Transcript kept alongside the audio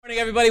Good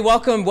morning,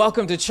 everybody.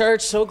 Welcome to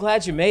church. So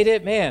glad you made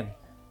it. Man,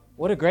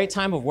 what a great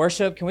time of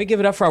worship. Can we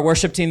give it up for our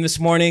worship team this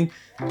morning?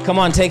 Come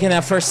on, taking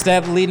that first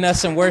step, leading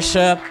us in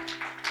worship.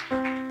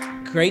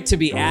 Great to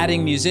be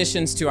adding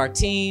musicians to our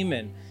team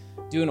and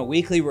doing a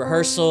weekly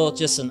rehearsal.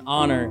 Just an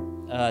honor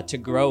to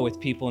grow with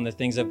people in the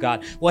things of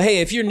God. Well, hey,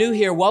 if you're new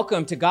here,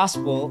 welcome to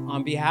Gospel.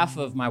 On behalf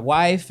of my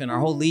wife and our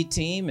whole lead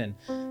team and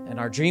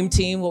our dream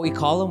team, what we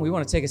call them, we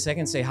want to take a second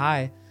and say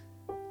hi.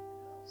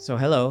 So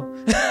hello.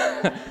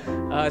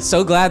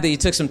 So glad that you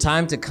took some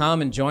time to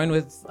come and join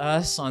with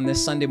us on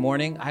this Sunday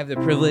morning. I have the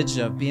privilege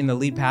of being the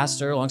lead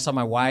pastor alongside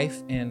my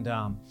wife, and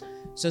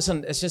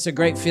it's just a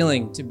great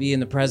feeling to be in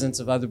the presence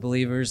of other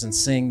believers and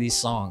sing these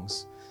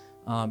songs.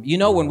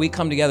 When we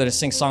come together to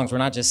sing songs, we're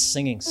not just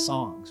singing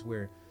songs.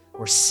 We're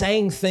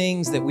saying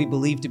things that we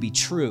believe to be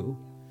true,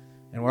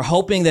 and we're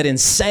hoping that in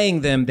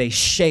saying them, they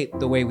shape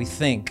the way we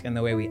think and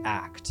the way we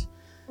act.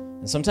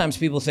 And sometimes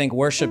people think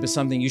worship is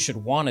something you should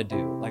want to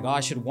do, like, oh,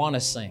 I should want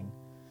to sing.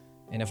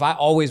 And if I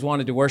always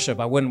wanted to worship,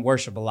 I wouldn't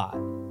worship a lot.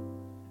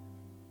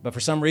 But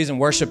for some reason,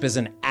 worship is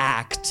an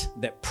act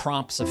that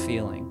prompts a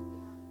feeling.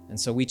 And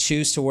so we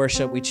choose to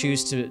worship, we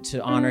choose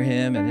to honor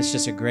him, and it's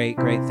just a great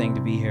thing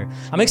to be here.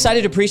 I'm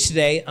excited to preach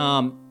today.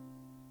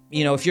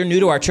 If you're new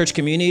to our church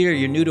community or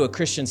you're new to a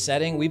Christian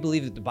setting, we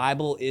believe that the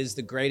Bible is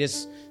the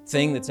greatest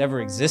thing that's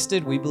ever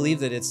existed. We believe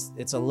that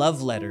it's a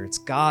love letter. It's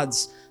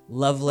God's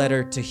love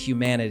letter to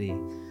humanity.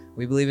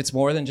 We believe it's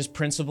more than just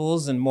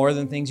principles and more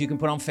than things you can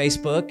put on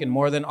Facebook and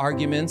more than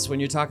arguments when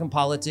you're talking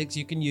politics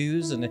you can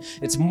use. And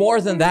it's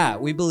more than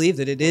that. We believe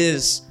that it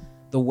is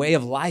the way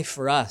of life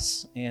for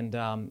us. And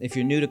if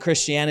you're new to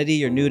Christianity,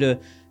 you're new to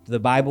the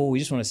Bible, we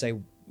just want to say,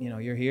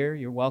 you're here,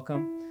 you're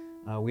welcome.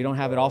 We don't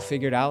have it all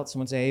figured out.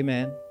 Someone say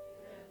amen.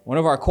 One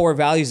of our core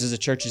values as a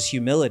church is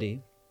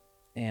humility.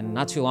 And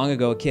not too long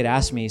ago, a kid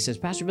asked me, he says,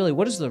 Pastor Billy,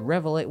 what is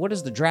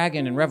the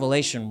dragon in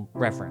Revelation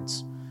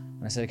reference?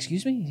 And I said,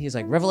 excuse me? He's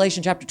like,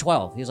 Revelation chapter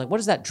 12. He was like, what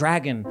is that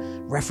dragon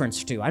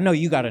reference to? I know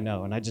you got to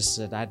know. And I just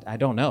said, I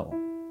don't know.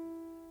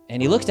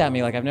 And he looked at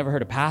me like, I've never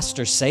heard a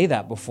pastor say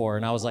that before.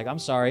 And I was like, I'm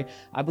sorry.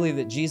 I believe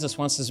that Jesus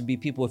wants us to be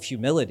people of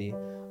humility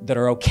that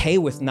are okay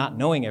with not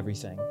knowing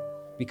everything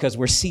because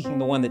we're seeking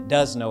the one that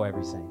does know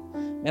everything.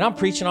 And I'm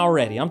preaching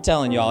already. I'm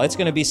telling y'all, it's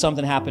going to be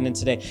something happening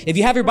today. If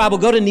you have your Bible,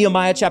 go to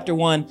Nehemiah chapter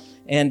 1.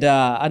 And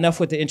enough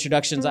with the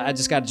introductions. I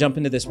just got to jump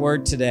into this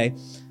word today.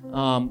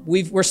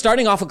 We're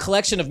starting off a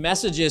collection of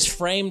messages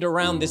framed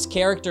around this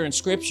character in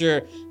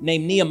Scripture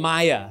named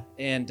Nehemiah.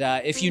 And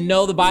if you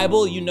know the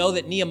Bible, you know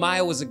that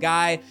Nehemiah was a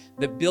guy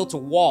that built a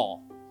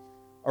wall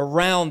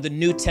around the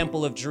new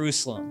temple of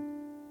Jerusalem.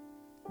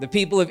 The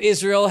people of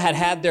Israel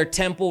had their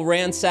temple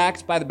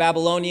ransacked by the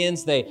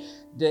Babylonians. They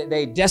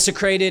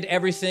desecrated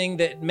everything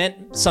that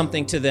meant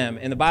something to them.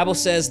 And the Bible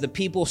says the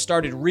people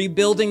started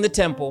rebuilding the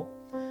temple.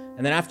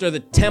 And then after the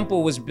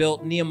temple was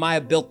built,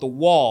 Nehemiah built the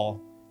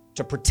wall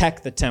to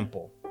protect the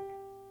temple.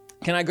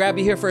 Can I grab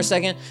you here for a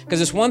second?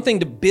 Because it's one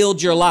thing to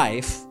build your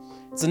life.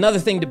 It's another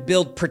thing to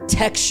build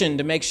protection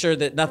to make sure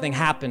that nothing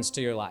happens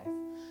to your life.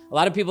 A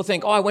lot of people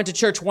think, I went to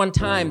church one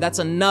time. That's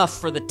enough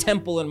for the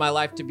temple in my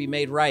life to be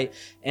made right.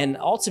 And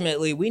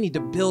ultimately, we need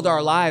to build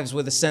our lives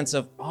with a sense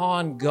of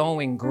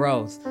ongoing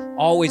growth,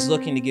 always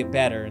looking to get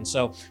better. And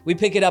so we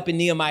pick it up in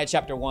Nehemiah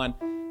chapter 1.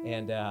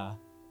 And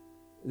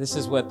this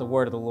is what the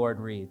word of the Lord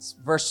reads.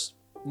 Verse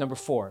number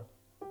 4.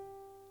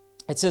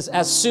 It says,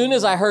 as soon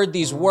as I heard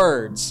these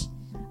words,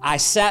 I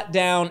sat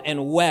down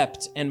and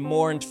wept and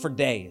mourned for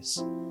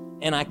days.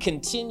 And I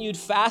continued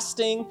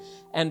fasting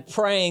and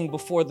praying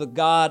before the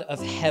God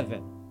of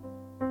heaven.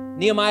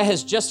 Nehemiah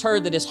has just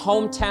heard that his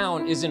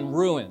hometown is in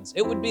ruins.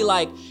 It would be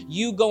like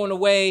you going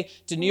away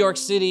to New York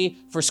City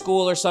for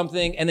school or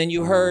something, and then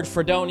you heard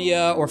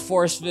Fredonia or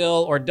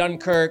Forestville or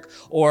Dunkirk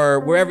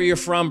or wherever you're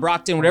from,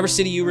 Brockton, whatever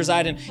city you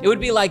reside in. It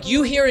would be like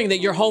you hearing that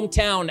your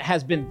hometown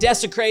has been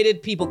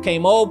desecrated. People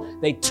came over,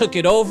 they took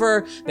it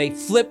over, they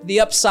flipped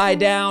the upside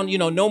down.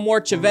 No more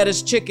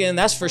Chivetta's chicken,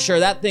 that's for sure.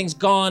 That thing's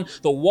gone.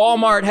 The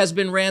Walmart has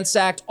been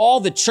ransacked.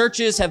 All the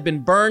churches have been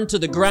burned to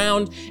the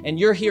ground, and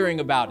you're hearing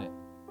about it.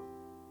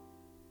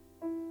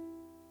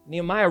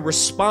 Nehemiah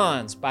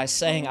responds by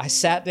saying, I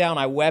sat down,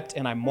 I wept,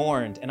 and I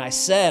mourned. And I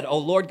said, O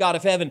Lord God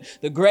of heaven,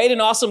 the great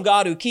and awesome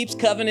God who keeps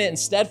covenant and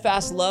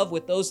steadfast love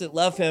with those that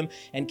love him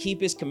and keep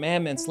his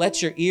commandments,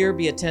 let your ear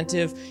be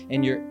attentive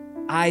and your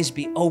eyes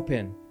be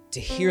open to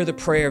hear the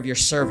prayer of your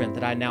servant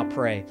that I now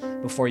pray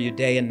before you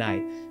day and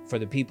night for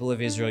the people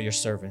of Israel, your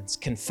servants,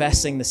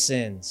 confessing the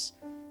sins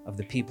of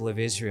the people of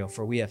Israel,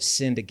 for we have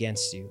sinned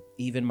against you,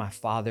 even my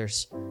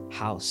father's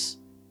house.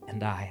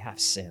 And I have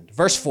sinned.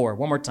 Verse 4,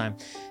 one more time.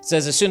 It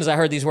says, as soon as I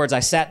heard these words, I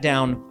sat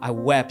down, I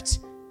wept,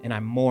 and I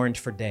mourned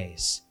for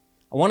days.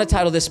 I want to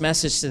title this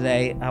message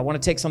today. I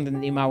want to take something that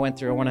Nehemiah went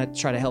through. I want to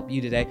try to help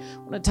you today. I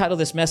want to title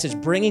this message,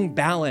 Bringing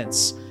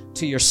Balance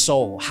to Your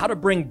Soul. How to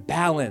bring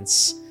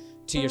balance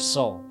to your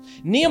soul.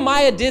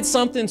 Nehemiah did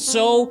something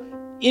so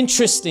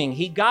interesting.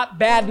 He got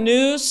bad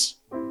news,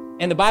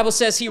 and the Bible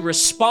says he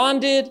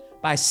responded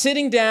by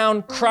sitting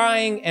down,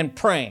 crying, and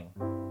praying.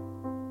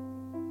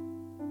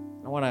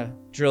 I want to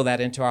drill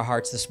that into our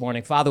hearts this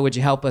morning. Father, would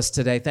you help us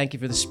today? Thank you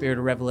for the spirit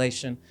of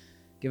revelation.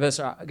 Give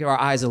our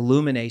eyes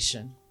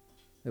illumination,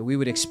 that we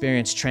would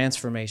experience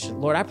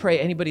transformation. Lord, I pray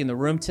anybody in the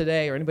room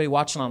today or anybody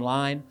watching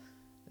online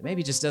that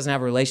maybe just doesn't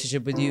have a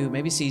relationship with you,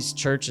 maybe sees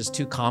church as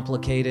too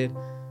complicated,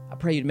 I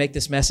pray you'd make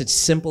this message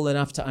simple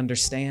enough to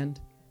understand,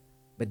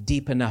 but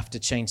deep enough to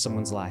change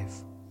someone's life.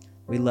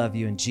 We love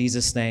you in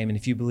Jesus' name. And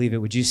if you believe it,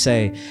 would you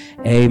say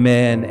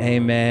amen,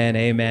 amen,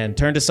 amen.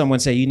 Turn to someone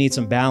and say, you need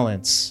some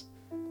balance.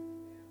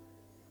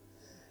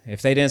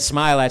 If they didn't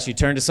smile at you,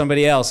 turn to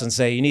somebody else and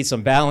say, you need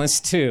some balance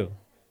too.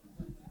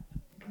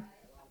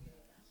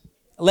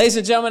 Ladies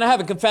and gentlemen, I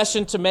have a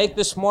confession to make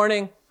this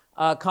morning.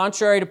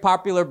 Contrary to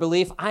popular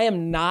belief, I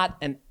am not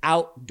an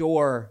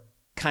outdoor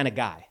kind of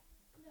guy.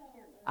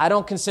 I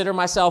don't consider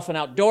myself an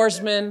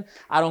outdoorsman.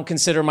 I don't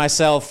consider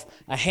myself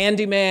a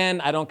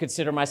handyman. I don't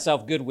consider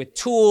myself good with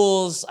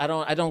tools. I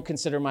don't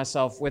consider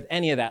myself with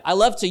any of that. I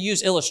love to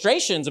use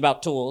illustrations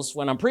about tools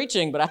when I'm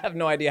preaching, but I have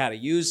no idea how to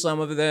use some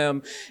of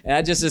them.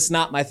 And it's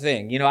not my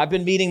thing. You know, I've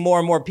been meeting more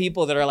and more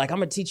people that are like, I'm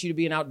going to teach you to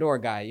be an outdoor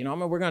guy. You know,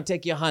 we're going to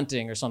take you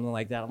hunting or something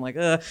like that. I'm like,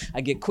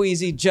 I get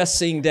queasy just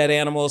seeing dead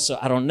animals, so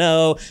I don't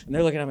know. And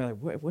they're looking at me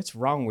like, what's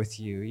wrong with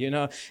you? You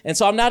know? And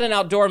so I'm not an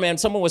outdoor man.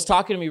 Someone was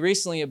talking to me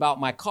recently about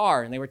my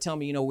car, and they were telling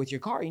me, you know, with your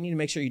car, you need to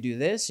make sure you do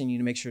this and you need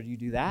to make sure you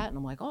do that. And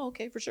I'm like, oh,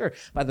 okay, for sure.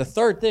 By the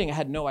third thing, I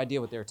had no idea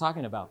what they were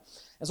talking about.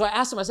 And so I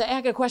asked them, I said, hey,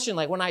 I got a question.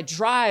 Like when I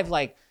drive,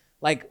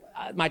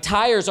 my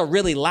tires are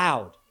really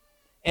loud.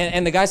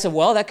 And the guy said,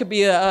 well, that could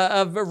be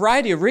a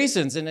variety of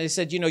reasons. And they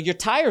said, you know, your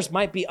tires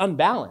might be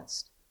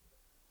unbalanced.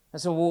 I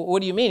said, well,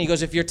 what do you mean? He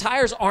goes, if your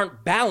tires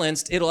aren't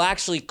balanced, it'll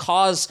actually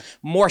cause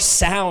more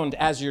sound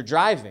as you're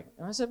driving.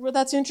 And I said, well,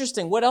 that's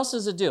interesting. What else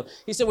does it do?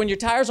 He said, when your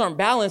tires aren't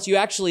balanced, you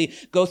actually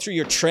go through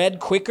your tread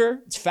quicker.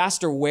 It's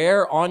faster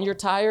wear on your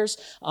tires.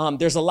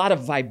 There's a lot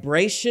of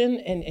vibration,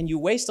 and you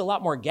waste a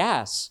lot more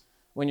gas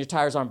when your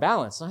tires aren't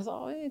balanced. And I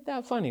thought, oh, ain't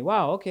that funny?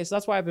 Wow, okay, so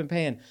that's why I've been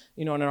paying,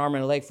 you know, an arm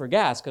and a leg for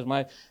gas, because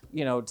my,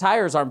 you know,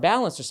 tires aren't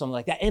balanced or something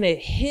like that. And it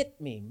hit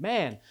me,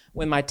 man,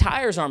 when my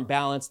tires aren't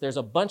balanced, there's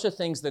a bunch of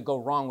things that go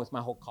wrong with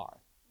my whole car.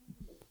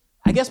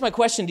 I guess my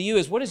question to you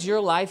is, what does your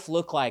life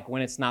look like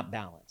when it's not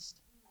balanced?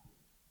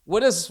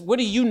 What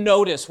do you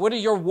notice? What are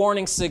your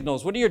warning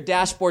signals? What are your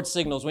dashboard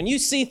signals? When you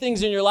see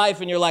things in your life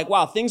and you're like,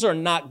 wow, things are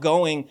not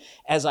going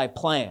as I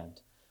planned.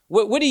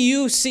 What do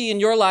you see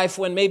in your life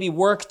when maybe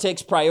work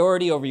takes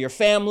priority over your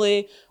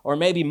family, or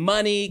maybe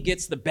money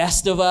gets the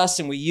best of us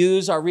and we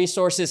use our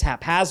resources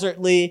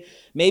haphazardly?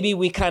 Maybe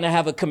we kind of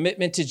have a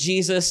commitment to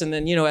Jesus, and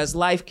then, you know, as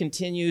life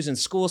continues and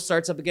school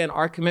starts up again,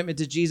 our commitment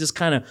to Jesus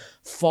kind of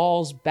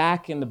falls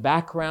back in the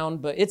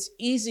background. But it's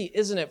easy,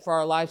 isn't it, for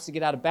our lives to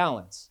get out of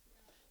balance?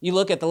 You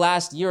look at the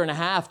last year and a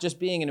half, just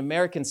being an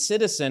American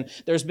citizen,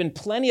 there's been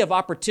plenty of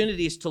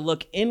opportunities to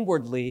look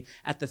inwardly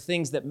at the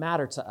things that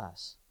matter to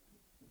us.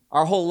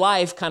 Our whole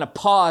life kind of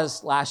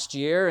paused last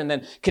year, and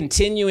then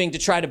continuing to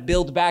try to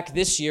build back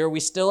this year,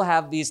 we still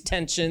have these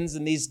tensions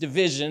and these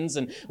divisions,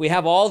 and we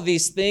have all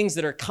these things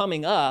that are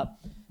coming up.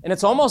 And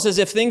it's almost as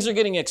if things are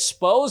getting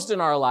exposed in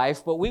our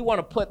life, but we want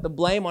to put the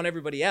blame on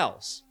everybody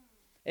else.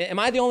 Am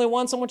I the only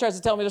one? Someone tries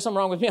to tell me there's something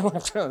wrong with me. I'm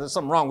like, there's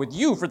something wrong with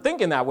you for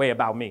thinking that way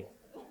about me.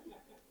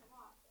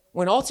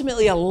 When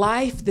ultimately a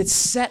life that's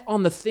set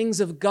on the things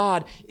of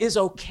God is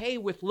okay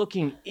with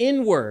looking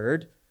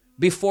inward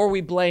before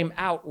we blame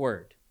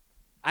outward.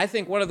 I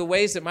think one of the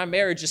ways that my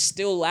marriage is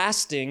still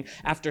lasting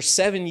after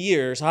 7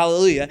 years,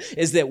 hallelujah,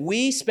 is that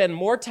we spend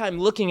more time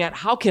looking at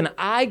how can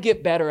I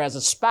get better as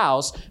a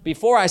spouse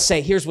before I say,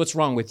 here's what's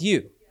wrong with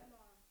you.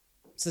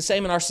 It's the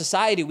same in our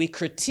society. We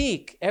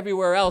critique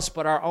everywhere else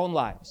but our own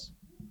lives.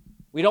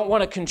 We don't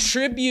want to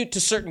contribute to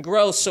certain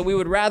growth, so we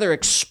would rather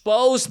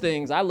expose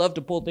things. I love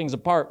to pull things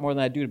apart more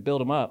than I do to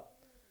build them up.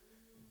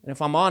 And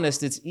if I'm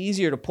honest, it's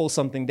easier to pull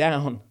something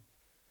down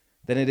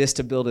than it is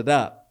to build it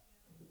up.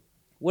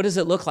 What does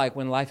it look like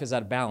when life is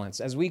out of balance?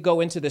 As we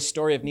go into this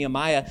story of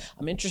Nehemiah,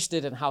 I'm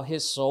interested in how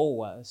his soul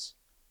was,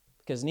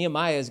 because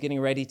Nehemiah is getting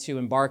ready to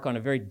embark on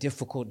a very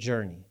difficult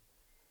journey.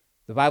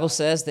 The Bible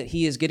says that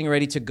he is getting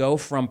ready to go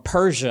from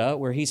Persia,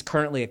 where he's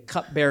currently a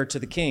cupbearer to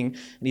the king,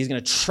 and he's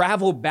going to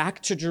travel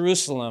back to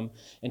Jerusalem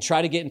and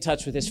try to get in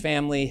touch with his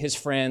family, his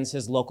friends,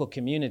 his local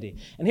community.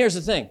 And here's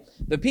the thing.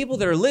 The people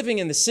that are living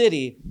in the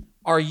city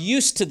are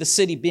used to the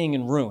city being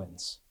in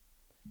ruins.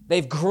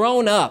 They've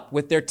grown up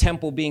with their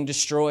temple being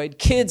destroyed.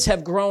 Kids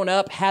have grown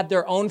up, had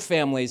their own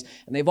families,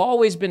 and they've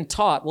always been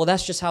taught, well,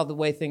 that's just how the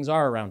way things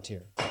are around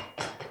here.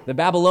 The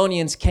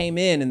Babylonians came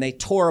in and they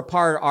tore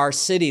apart our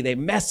city. They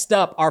messed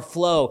up our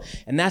flow,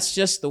 and that's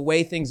just the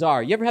way things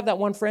are. You ever have that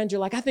one friend, you're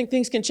like, I think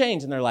things can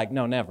change, and they're like,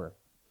 no, never.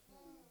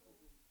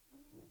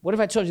 What if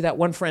I told you that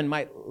one friend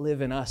might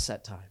live in us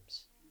at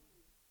times?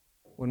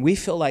 When we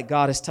feel like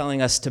God is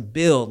telling us to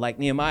build, like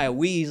Nehemiah,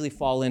 we easily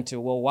fall into,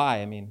 well, why?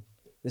 I mean,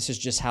 this is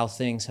just how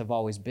things have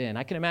always been.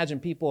 I can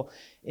imagine people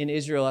in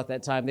Israel at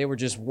that time, they were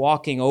just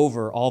walking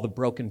over all the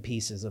broken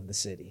pieces of the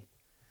city.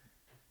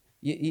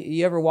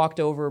 You ever walked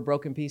over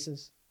broken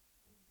pieces?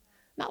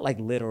 Not like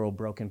literal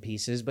broken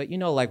pieces, but you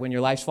know, like when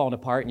your life's falling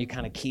apart and you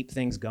kind of keep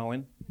things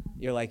going.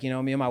 You're like, me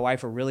and my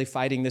wife are really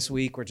fighting this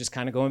week. We're just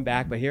kind of going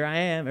back, but here I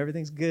am.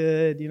 Everything's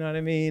good. You know what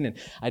I mean? And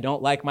I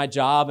don't like my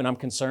job and I'm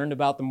concerned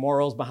about the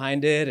morals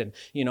behind it.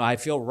 And, I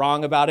feel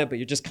wrong about it, but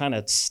you're just kind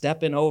of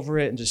stepping over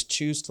it and just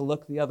choose to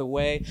look the other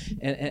way.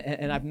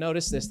 And I've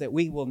noticed this, that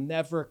we will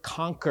never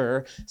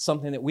conquer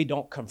something that we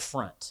don't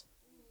confront.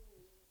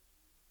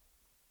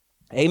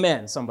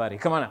 Amen, somebody.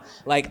 Come on now.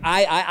 Like,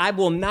 I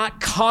will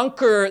not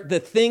conquer the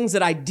things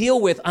that I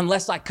deal with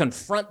unless I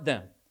confront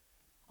them.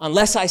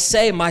 Unless I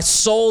say my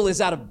soul is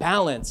out of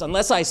balance.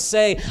 Unless I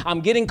say I'm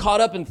getting caught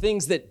up in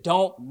things that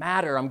don't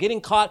matter. I'm getting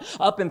caught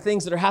up in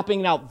things that are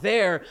happening out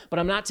there, but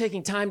I'm not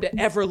taking time to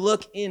ever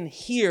look in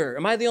here.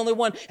 Am I the only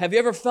one? Have you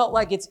ever felt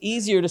like it's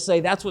easier to say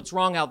that's what's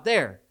wrong out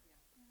there,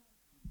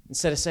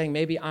 instead of saying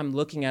maybe I'm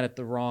looking at it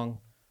the wrong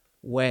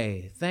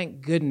way? Thank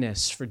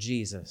goodness for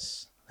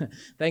Jesus.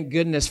 Thank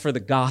goodness for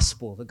the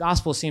gospel. The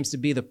gospel seems to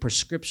be the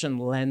prescription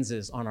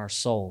lenses on our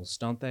souls,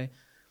 don't they?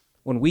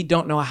 When we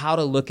don't know how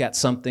to look at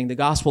something, the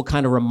gospel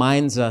kind of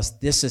reminds us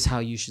this is how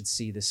you should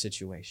see this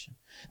situation.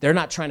 They're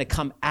not trying to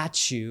come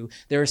at you.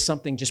 There is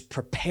something just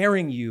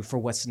preparing you for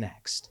what's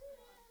next.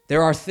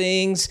 There are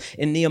things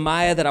in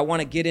Nehemiah that I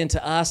want to get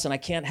into us, and I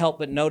can't help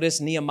but notice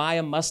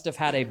Nehemiah must have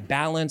had a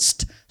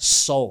balanced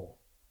soul.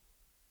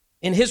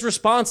 In his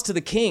response to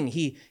the king,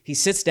 he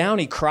sits down,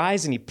 he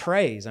cries, and he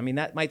prays. I mean,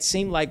 that might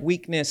seem like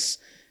weakness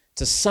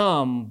to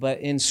some,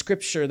 but in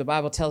Scripture, the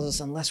Bible tells us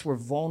unless we're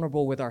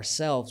vulnerable with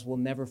ourselves, we'll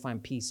never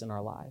find peace in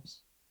our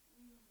lives.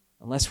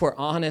 Unless we're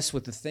honest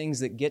with the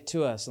things that get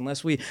to us,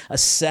 unless we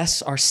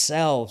assess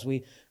ourselves,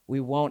 we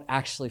won't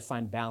actually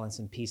find balance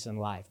and peace in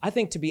life. I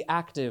think to be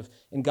active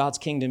in God's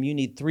kingdom, you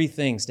need 3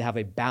 things to have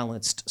a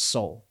balanced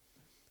soul.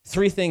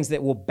 3 things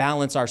that will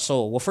balance our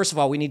soul. Well, first of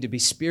all, we need to be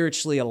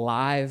spiritually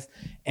alive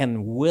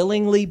and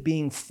willingly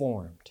being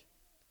formed.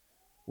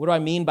 What do I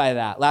mean by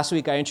that? Last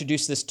week, I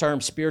introduced this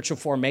term, spiritual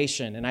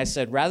formation, and I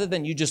said, rather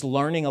than you just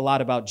learning a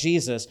lot about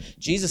Jesus,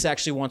 Jesus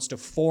actually wants to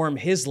form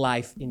his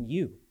life in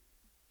you.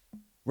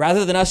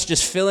 Rather than us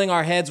just filling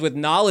our heads with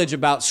knowledge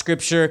about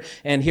Scripture,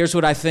 and here's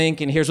what I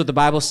think, and here's what the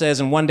Bible says,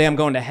 and one day I'm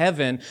going to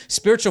heaven,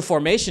 spiritual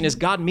formation is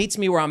God meets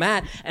me where I'm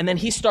at, and then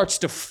he starts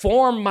to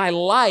form my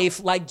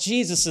life like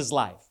Jesus's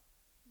life.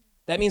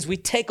 That means we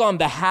take on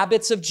the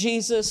habits of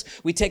Jesus.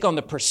 We take on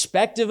the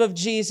perspective of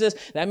Jesus.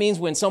 That means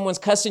when someone's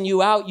cussing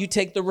you out, you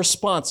take the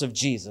response of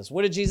Jesus.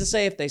 What did Jesus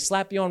say? If they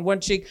slap you on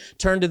one cheek,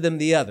 turn to them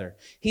the other.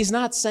 He's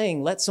not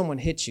saying let someone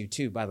hit you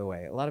too, by the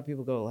way. A lot of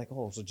people go like,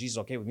 oh, so Jesus is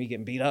okay with me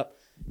getting beat up?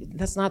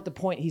 That's not the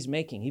point he's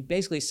making. He's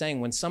basically saying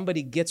when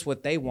somebody gets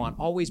what they want,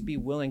 always be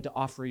willing to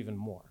offer even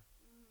more.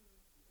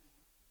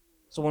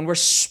 So when we're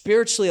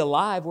spiritually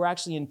alive, we're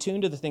actually in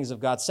tune to the things of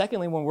God.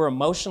 Secondly, when we're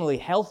emotionally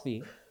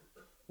healthy,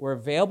 we're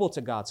available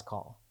to God's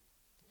call.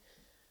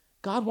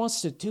 God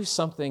wants to do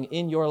something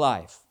in your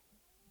life.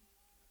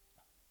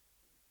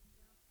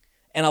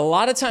 And a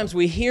lot of times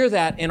we hear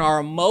that and our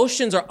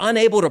emotions are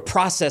unable to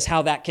process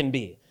how that can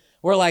be.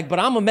 We're like, but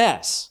I'm a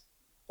mess.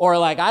 Or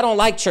like, I don't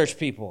like church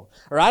people.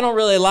 Or I don't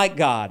really like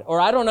God. Or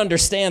I don't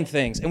understand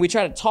things. And we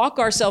try to talk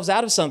ourselves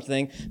out of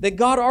something that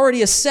God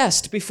already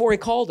assessed before he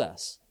called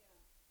us.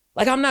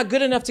 Like, I'm not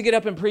good enough to get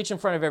up and preach in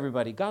front of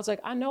everybody. God's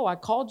like, I know, I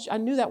called you. I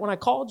knew that when I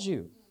called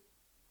you.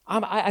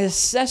 I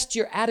assessed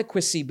your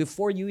adequacy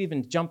before you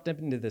even jumped up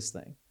into this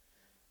thing.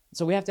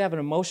 So we have to have an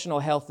emotional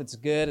health that's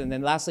good. And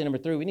then lastly, number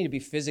 3, we need to be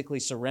physically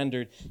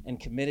surrendered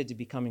and committed to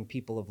becoming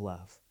people of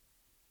love.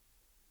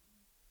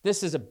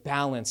 This is a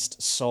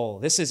balanced soul.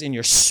 This is in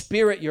your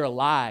spirit, you're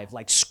alive.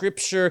 Like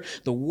Scripture,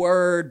 the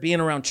Word, being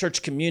around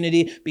church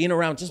community, being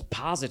around just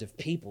positive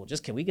people.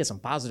 Can we get some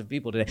positive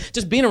people today?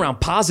 Just being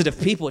around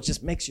positive people, it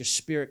just makes your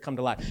spirit come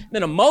to life. And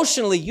then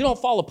emotionally, you don't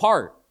fall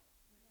apart.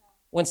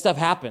 When stuff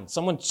happens,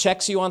 someone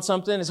checks you on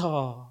something, it's,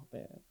 oh,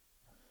 man.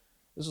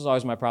 This was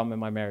always my problem in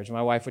my marriage.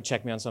 My wife would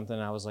check me on something,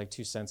 and I was like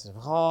too sensitive.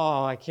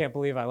 Oh, I can't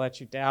believe I let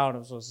you down.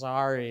 I'm so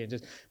sorry. And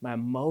just my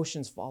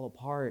emotions fall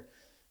apart.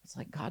 It's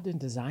like God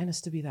didn't design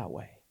us to be that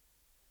way.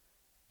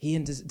 He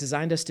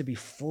designed us to be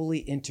fully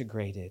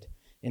integrated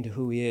into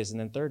who he is. And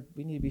then third,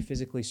 we need to be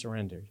physically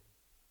surrendered.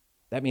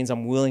 That means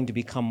I'm willing to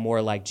become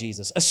more like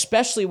Jesus.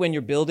 Especially when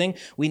you're building,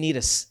 we need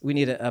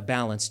a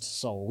balanced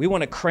soul. We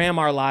want to cram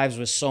our lives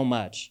with so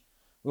much.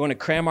 We want to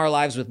cram our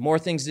lives with more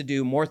things to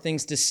do, more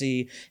things to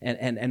see,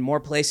 and more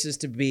places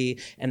to be,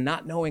 and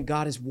not knowing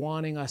God is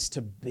wanting us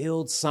to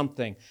build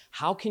something.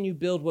 How can you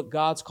build what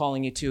God's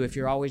calling you to if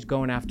you're always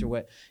going after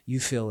what you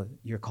feel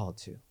you're called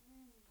to?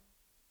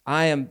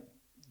 I am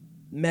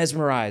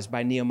mesmerized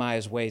by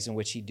Nehemiah's ways in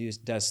which he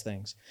does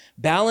things.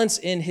 Balance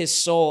in his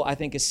soul, I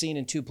think, is seen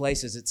in 2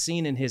 places. It's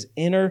seen in his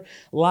inner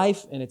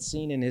life, and it's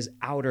seen in his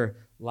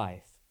outer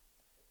life.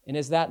 And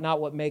is that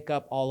not what make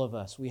up all of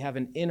us? We have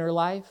an inner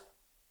life,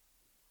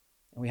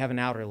 and we have an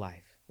outer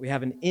life. We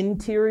have an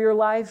interior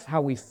life,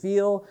 how we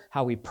feel,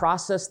 how we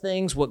process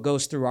things, what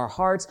goes through our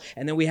hearts.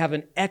 And then we have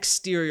an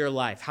exterior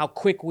life, how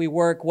quick we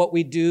work, what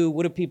we do,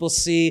 what do people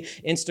see.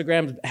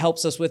 Instagram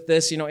helps us with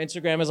this.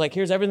 Instagram is like,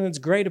 here's everything that's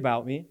great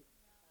about me.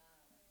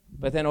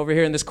 But then over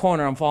here in this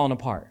corner, I'm falling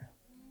apart.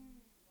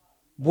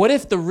 What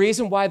if the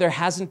reason why there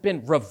hasn't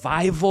been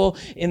revival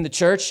in the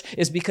church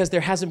is because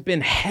there hasn't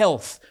been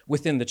health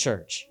within the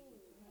church?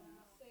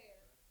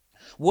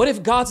 What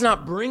if God's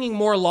not bringing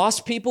more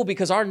lost people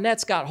because our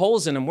nets got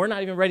holes in them? We're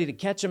not even ready to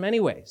catch them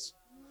anyways.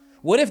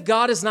 What if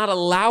God is not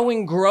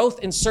allowing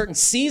growth in certain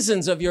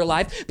seasons of your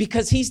life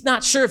because he's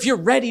not sure if you're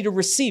ready to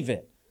receive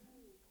it?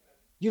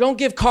 You don't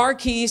give car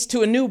keys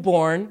to a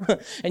newborn,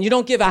 and you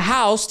don't give a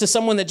house to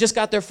someone that just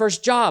got their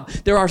first job.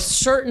 There are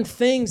certain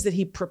things that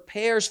he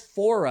prepares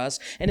for us,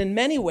 and in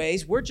many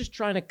ways, we're just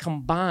trying to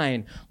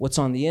combine what's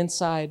on the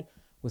inside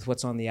with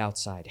what's on the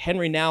outside.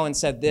 Henry Nouwen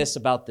said this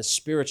about the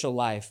spiritual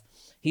life.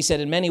 He said,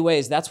 in many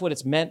ways, that's what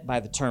it's meant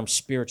by the term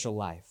spiritual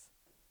life.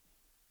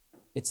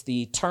 It's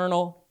the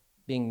eternal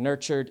being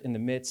nurtured in the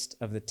midst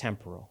of the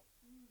temporal.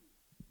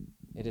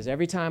 It is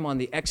every time on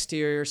the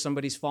exterior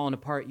somebody's falling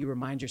apart, you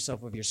remind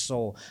yourself of your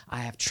soul. I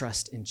have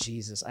trust in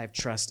Jesus. I have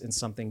trust in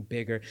something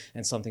bigger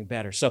and something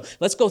better. So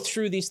let's go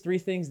through these three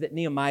things that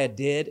Nehemiah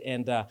did.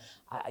 And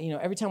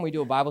every time we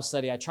do a Bible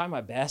study, I try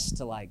my best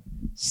to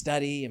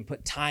study and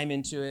put time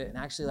into it and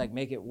actually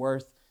make it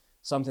worth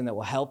something that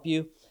will help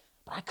you.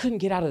 But I couldn't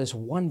get out of this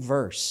one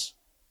verse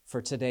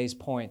for today's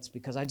points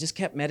because I just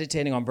kept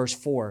meditating on verse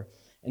 4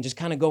 and just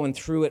kind of going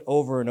through it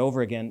over and over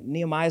again.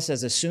 Nehemiah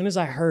says, as soon as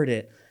I heard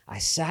it, I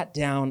sat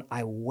down,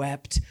 I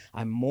wept,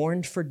 I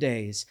mourned for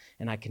days,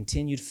 and I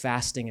continued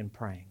fasting and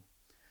praying.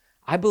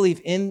 I believe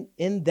in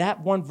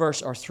that one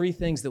verse are three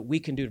things that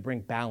we can do to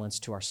bring balance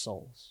to our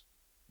souls.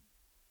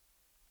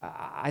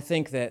 I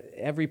think that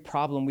every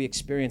problem we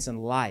experience in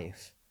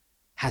life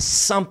has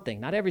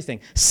something, not everything,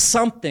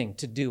 something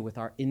to do with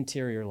our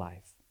interior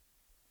life.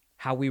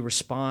 How we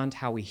respond,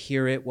 how we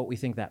hear it, what we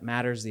think that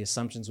matters, the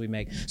assumptions we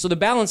make. So the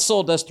balanced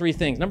soul does three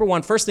things. Number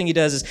one, first thing he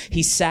does is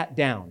he sat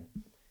down.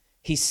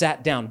 He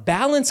sat down.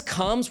 Balance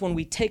comes when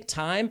we take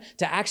time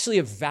to actually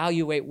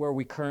evaluate where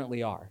we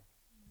currently are.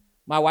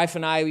 My wife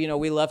and I,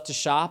 we love to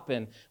shop,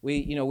 and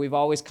we've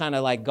always kind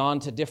of gone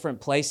to different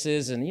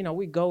places, and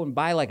we go and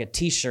buy a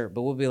t-shirt,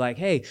 but we'll be like,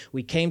 hey,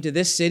 we came to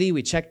this city,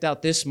 we checked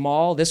out this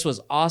mall, this was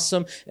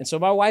awesome. And so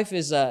my wife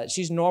is,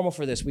 she's normal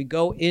for this. We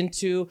go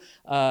into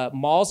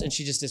malls and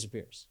she just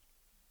disappears.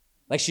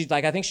 I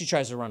think she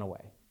tries to run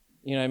away.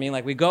 You know what I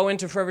mean? We go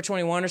into Forever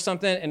 21 or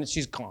something and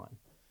she's gone.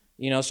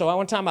 So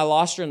one time I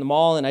lost her in the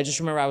mall, and I just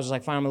remember I was fine,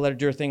 I'm gonna let her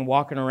do her thing,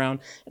 walking around.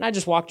 And I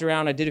just walked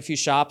around, I did a few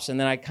shops, and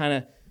then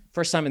I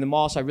first time in the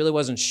mall, so I really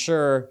wasn't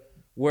sure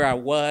where I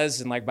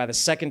was. And by the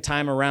second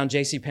time around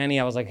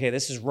JCPenney, I was like, hey,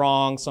 this is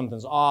wrong,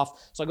 something's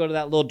off. So I go to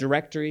that little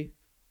directory, you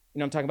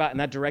know what I'm talking about? And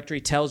that directory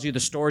tells you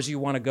the stores you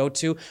want to go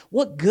to.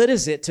 What good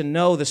is it to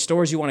know the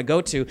stores you want to go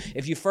to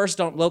if you first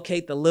don't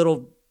locate the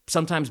little,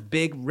 sometimes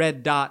big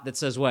red dot that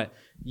says what?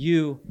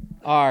 You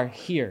are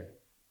here.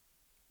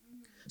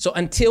 So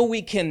until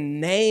we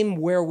can name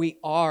where we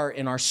are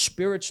in our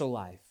spiritual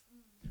life,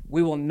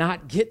 we will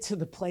not get to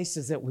the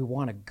places that we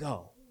want to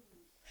go.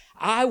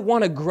 I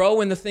want to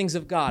grow in the things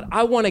of God.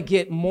 I want to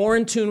get more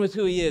in tune with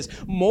who he is,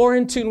 more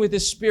in tune with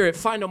his spirit,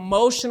 find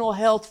emotional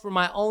health for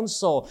my own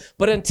soul.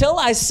 But until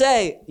I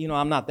say,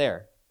 I'm not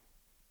there,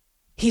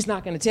 he's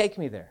not going to take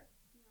me there.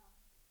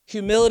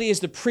 Humility is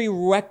the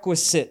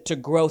prerequisite to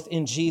growth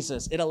in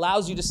Jesus. It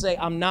allows you to say,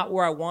 I'm not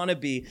where I want to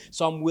be,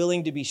 so I'm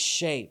willing to be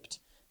shaped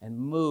and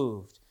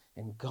moved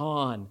and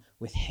gone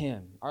with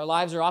him. Our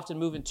lives are often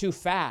moving too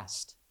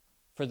fast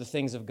for the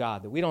things of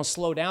God, that we don't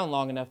slow down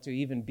long enough to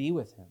even be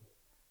with him.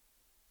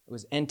 It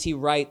was N.T.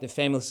 Wright that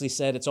famously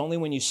said, it's only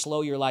when you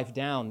slow your life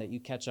down that you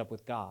catch up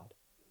with God.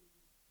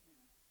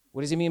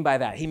 What does he mean by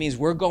that? He means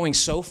we're going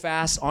so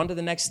fast, on to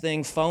the next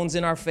thing, phones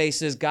in our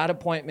faces, got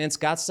appointments,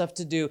 got stuff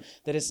to do,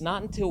 that it's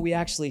not until we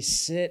actually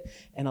sit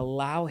and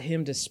allow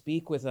him to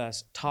speak with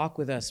us, talk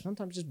with us,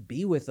 sometimes just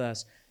be with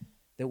us,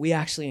 that we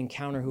actually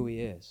encounter who he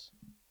is.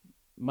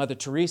 Mother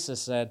Teresa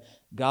said,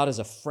 God is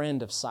a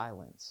friend of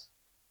silence.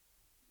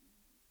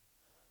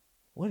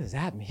 What does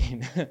that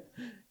mean?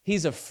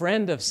 He's a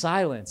friend of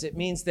silence. It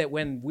means that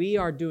when we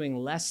are doing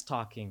less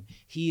talking,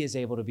 he is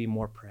able to be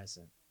more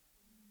present.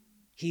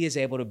 He is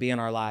able to be in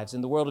our lives.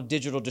 In the world of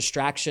digital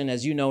distraction,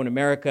 as you know, in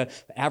America,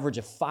 an average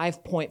of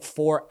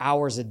 5.4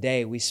 hours a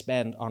day we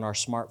spend on our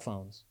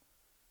smartphones.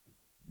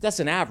 That's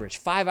an average,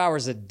 5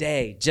 hours a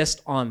day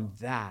just on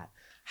that.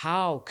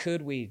 How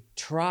could we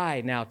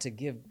try now to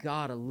give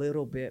God a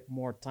little bit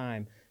more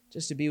time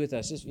just to be with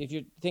us? If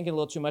you're thinking a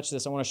little too much of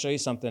this, I want to show you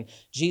something.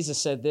 Jesus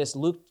said this,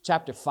 Luke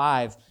chapter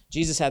 5,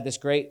 Jesus had this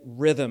great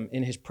rhythm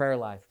in his prayer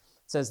life.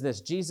 It says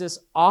this, Jesus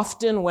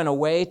often went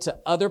away to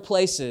other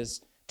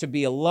places to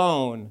be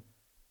alone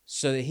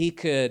so that he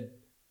could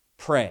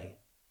pray.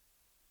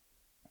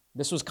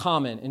 This was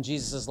common in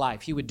Jesus'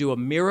 life. He would do a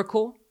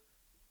miracle,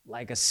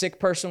 like a sick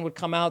person would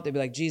come out. They'd be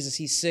like, Jesus,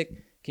 he's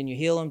sick. Can you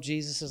heal him?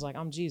 Jesus is like,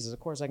 I'm Jesus. Of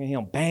course I can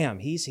heal him. Bam,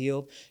 he's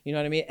healed. You know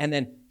what I mean? And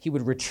then he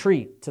would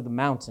retreat to the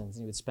mountains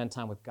and he would spend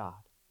time with God.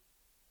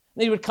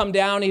 Then he would come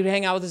down, he would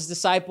hang out with his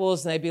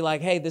disciples, and they'd be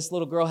like, hey, this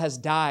little girl has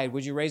died.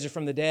 Would you raise her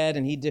from the dead?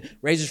 And he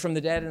raises her from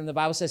the dead. And the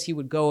Bible says he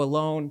would go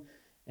alone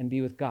and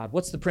be with God.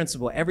 What's the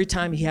principle? Every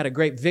time he had a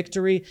great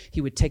victory,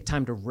 he would take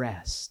time to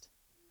rest.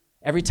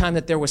 Every time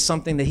that there was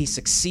something that he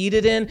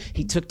succeeded in,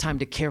 he took time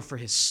to care for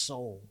his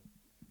soul.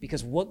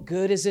 Because what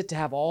good is it to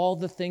have all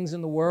the things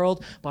in the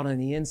world, but on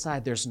the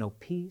inside there's no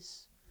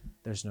peace,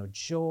 there's no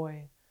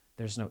joy,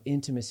 there's no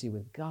intimacy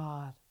with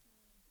God.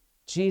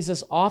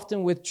 Jesus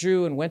often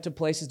withdrew and went to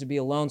places to be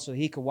alone so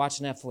he could watch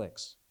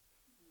Netflix,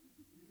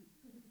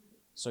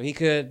 so he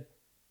could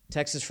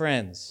text his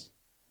friends.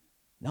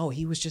 No,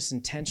 he was just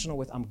intentional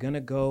with, I'm going to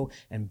go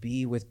and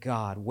be with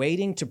God.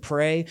 Waiting to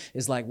pray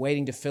is like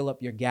waiting to fill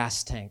up your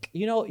gas tank.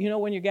 You know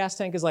when your gas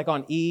tank is like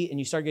on E and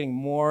you start getting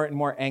more and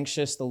more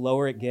anxious the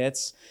lower it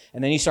gets,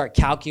 and then you start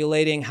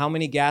calculating how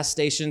many gas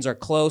stations are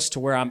close to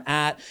where I'm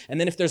at, and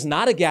then if there's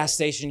not a gas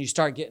station, you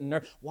start getting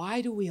nervous.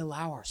 Why do we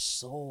allow our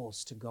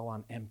souls to go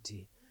on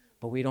empty,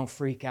 but we don't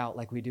freak out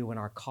like we do when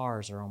our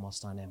cars are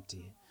almost on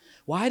empty?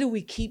 Why do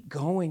we keep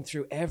going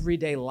through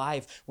everyday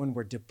life when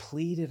we're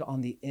depleted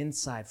on the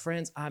inside?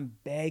 Friends, I'm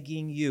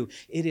begging you,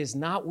 it is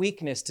not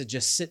weakness to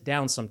just sit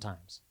down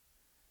sometimes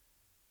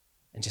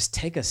and just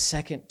take a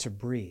second to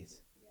breathe.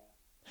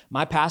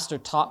 My pastor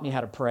taught me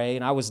how to pray,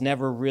 and I was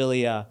never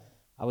really, I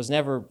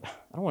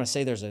don't want to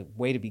say there's a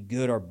way to be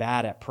good or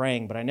bad at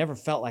praying, but I never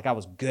felt like I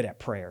was good at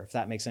prayer, if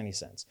that makes any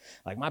sense.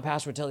 Like my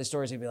pastor would tell these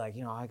stories, he'd be like,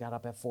 I got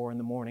up at 4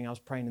 a.m, I was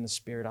praying in the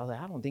Spirit. I was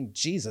like, I don't think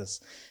Jesus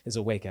is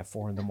awake at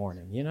 4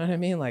 a.m. You know what I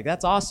mean? Like,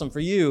 that's awesome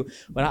for you,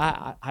 but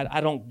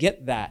I don't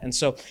get that. And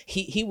so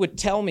he would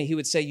tell me, he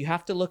would say, you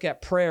have to look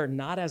at prayer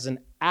not as an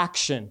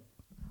action,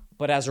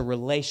 but as a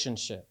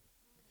relationship.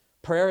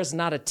 Prayer is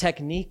not a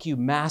technique you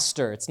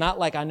master. It's not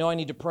like, I know I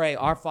need to pray,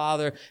 Our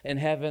Father in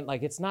heaven.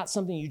 Like, it's not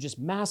something you just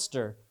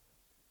master.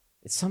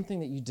 It's something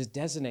that you just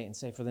designate and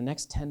say, for the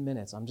next 10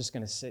 minutes, I'm just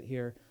going to sit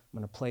here, I'm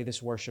going to play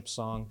this worship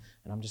song,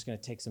 and I'm just going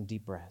to take some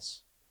deep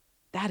breaths.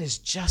 That is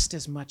just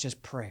as much as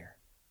prayer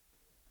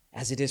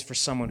as it is for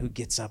someone who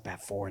gets up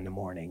at 4 a.m.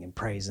 and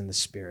prays in the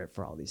Spirit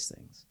for all these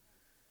things.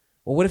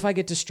 Well, what if I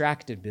get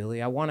distracted,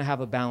 Billy? I want to have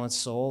a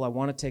balanced soul. I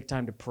want to take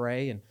time to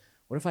pray, and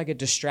what if I get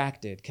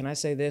distracted? Can I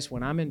say this?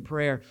 When I'm in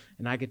prayer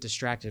and I get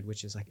distracted,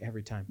 which is like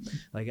every time,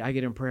 like I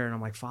get in prayer and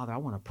I'm like, Father, I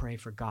want to pray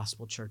for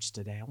Gospel Church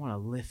today. I want to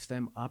lift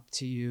them up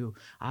to you.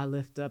 I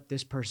lift up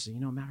this person.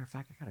 Matter of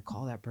fact, I got to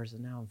call that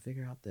person now and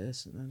figure out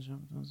this.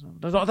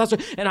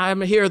 And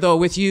I'm here though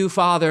with you,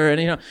 Father.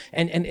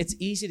 And it's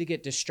easy to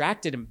get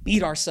distracted and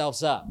beat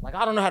ourselves up. Like,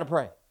 I don't know how to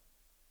pray.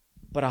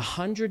 But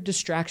 100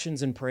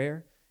 distractions in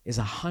prayer is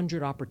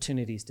 100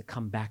 opportunities to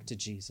come back to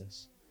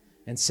Jesus.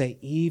 And say,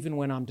 even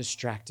when I'm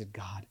distracted,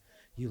 God,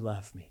 you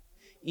love me.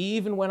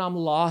 Even when I'm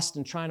lost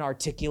and trying to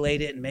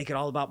articulate it and make it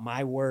all about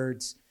my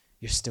words,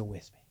 you're still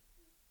with me.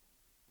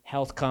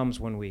 Health comes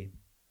when we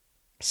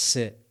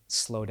sit,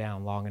 slow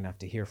down long enough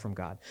to hear from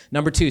God.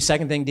 Number 2,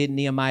 second thing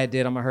Nehemiah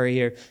did, I'm going to hurry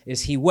here,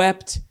 is he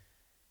wept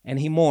and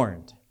he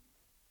mourned.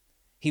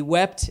 He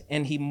wept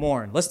and he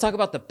mourned. Let's talk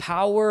about the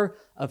power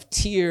of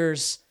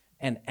tears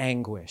and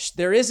anguish.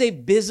 There is a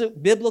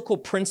biblical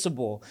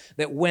principle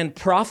that when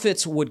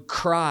prophets would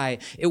cry,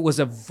 it was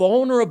a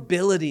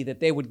vulnerability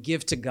that they would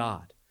give to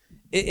God.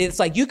 It's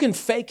like you can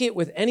fake it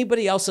with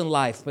anybody else in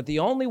life, but the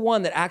only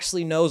one that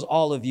actually knows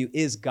all of you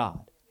is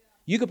God.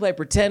 You can play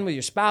pretend with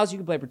your spouse. You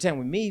can play pretend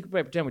with me. You can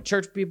play pretend with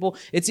church people.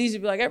 It's easy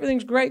to be like,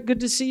 everything's great. Good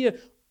to see you.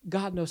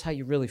 God knows how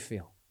you really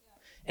feel.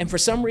 And for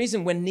some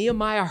reason, when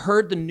Nehemiah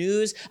heard the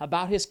news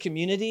about his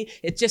community,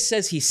 it just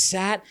says he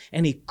sat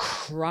and he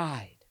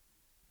cried.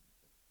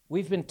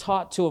 We've been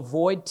taught to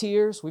avoid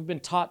tears. We've been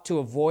taught to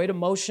avoid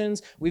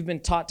emotions. We've been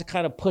taught to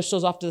kind of push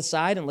those off to the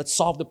side and let's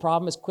solve the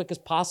problem as quick as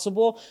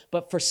possible.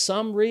 But for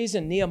some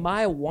reason,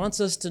 Nehemiah wants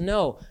us to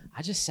know,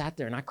 I just sat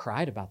there and I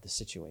cried about the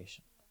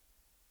situation.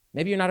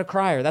 Maybe you're not a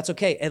crier. That's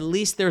okay. At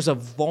least there's a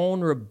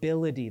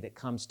vulnerability that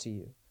comes to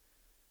you.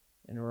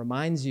 And it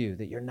reminds you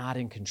that you're not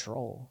in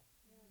control.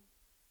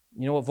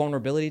 You know what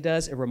vulnerability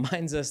does? It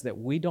reminds us that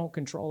we don't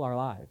control our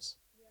lives.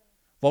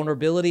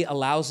 Vulnerability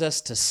allows us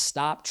to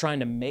stop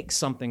trying to make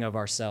something of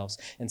ourselves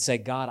and say,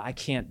 God, I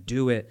can't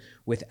do it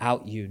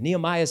without you.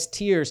 Nehemiah's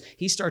tears,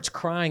 he starts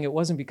crying. It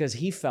wasn't because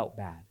he felt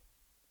bad.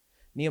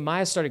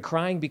 Nehemiah started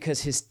crying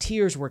because his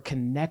tears were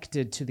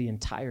connected to the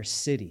entire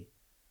city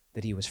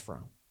that he was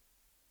from.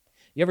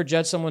 You ever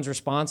judge someone's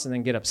response and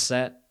then get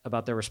upset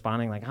about their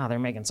responding like, they're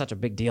making such a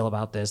big deal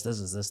about this. This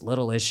is this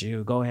little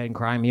issue. Go ahead and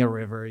cry me a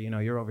river.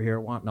 You're over here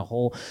wanting a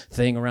whole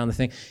thing around the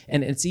thing.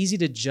 And it's easy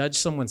to judge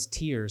someone's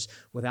tears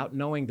without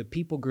knowing the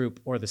people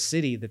group or the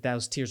city that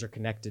those tears are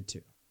connected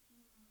to.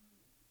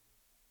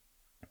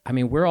 I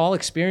mean, we're all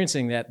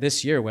experiencing that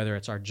this year, whether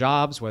it's our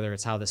jobs, whether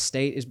it's how the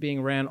state is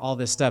being ran, all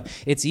this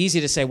stuff. It's easy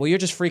to say, well, you're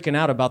just freaking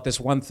out about this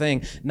one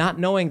thing, not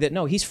knowing that,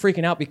 no, he's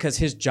freaking out because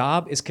his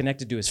job is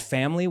connected to his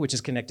family, which is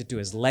connected to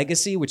his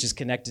legacy, which is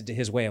connected to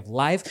his way of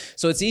life.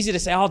 So it's easy to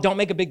say, don't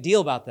make a big deal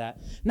about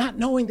that, not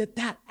knowing that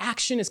that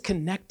action is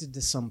connected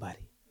to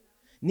somebody.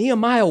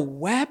 Nehemiah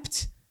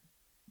wept,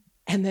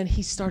 and then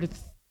he started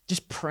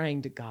just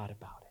praying to God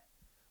about it.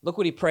 Look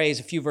what he prays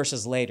a few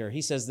verses later.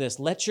 He says this,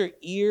 let your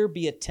ear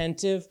be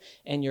attentive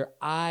and your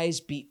eyes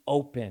be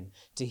open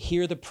to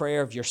hear the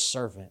prayer of your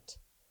servant.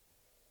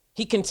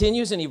 He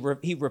continues and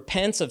he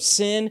repents of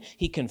sin.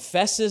 He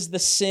confesses the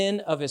sin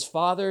of his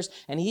fathers.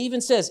 And he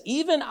even says,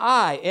 even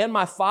I and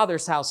my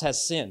father's house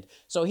has sinned.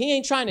 So he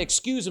ain't trying to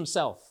excuse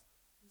himself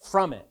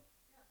from it.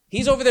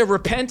 He's over there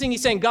repenting.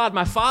 He's saying, God,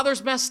 my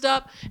father's messed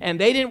up and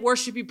they didn't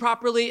worship you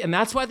properly. And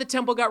that's why the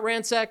temple got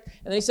ransacked.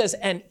 And then he says,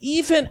 and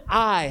even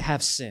I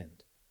have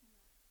sinned.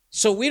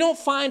 So we don't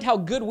find how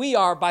good we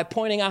are by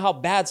pointing out how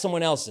bad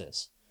someone else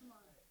is.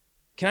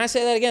 Can I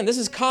say that again? This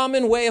is a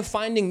common way of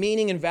finding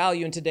meaning and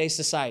value in today's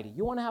society.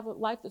 You want to have a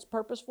life that's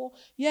purposeful?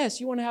 Yes.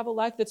 You want to have a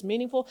life that's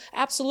meaningful?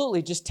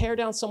 Absolutely. Just tear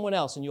down someone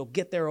else and you'll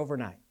get there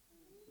overnight.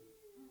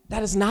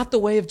 That is not the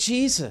way of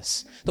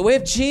Jesus. The way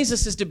of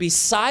Jesus is to be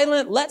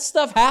silent, let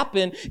stuff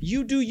happen.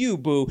 You do you,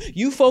 boo.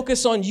 You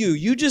focus on you.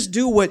 You just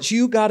do what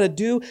you got to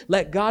do.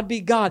 Let God be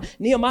God.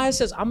 Nehemiah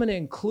says, I'm going to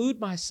include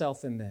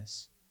myself in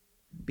this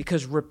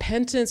because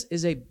repentance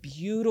is a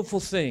beautiful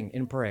thing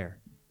in prayer.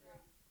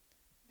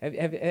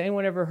 Have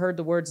anyone ever heard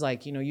the words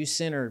like, you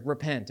sin or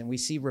repent? And we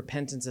see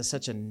repentance as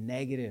such a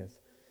negative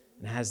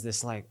and has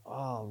this like,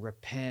 oh,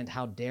 repent.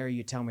 How dare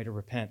you tell me to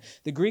repent?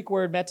 The Greek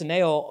word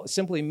metaneo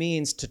simply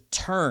means to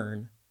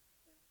turn.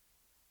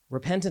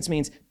 Repentance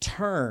means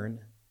turn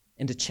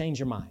and to change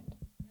your mind.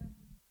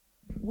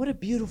 What a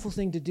beautiful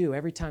thing to do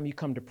every time you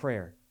come to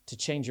prayer, to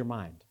change your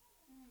mind.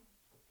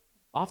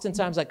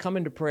 Oftentimes I come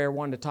into prayer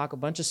wanting to talk a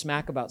bunch of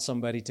smack about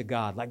somebody to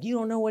God. Like, you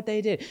don't know what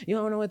they did. You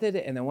don't know what they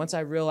did. And then once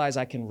I realize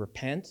I can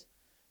repent,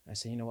 I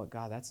say, you know what,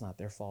 God, that's not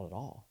their fault at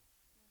all.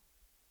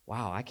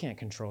 Wow, I can't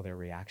control their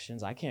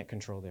reactions. I can't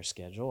control their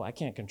schedule. I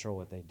can't control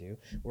what they do.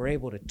 We're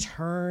able to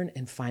turn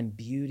and find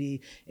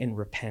beauty in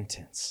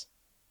repentance.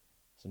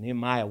 So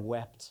Nehemiah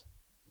wept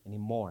and he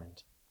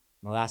mourned.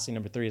 And the last thing,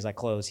 number 3, as I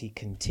close, he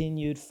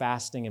continued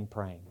fasting and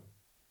praying.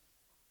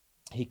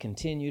 He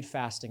continued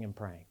fasting and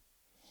praying.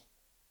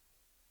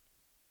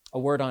 A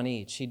word on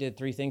each. He did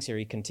 3 things here.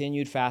 He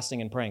continued fasting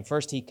and praying.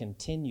 First, he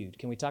continued.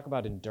 Can we talk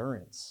about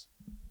endurance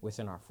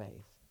within our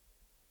faith?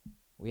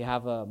 We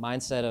have a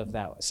mindset of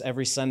that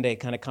every Sunday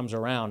kind of comes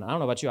around. I don't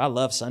know about you. I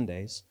love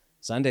Sundays.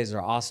 Sundays are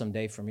an awesome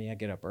day for me. I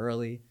get up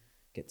early,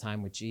 get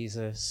time with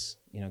Jesus,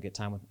 get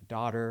time with my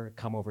daughter,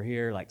 come over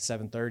here like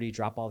 7:30,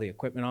 drop all the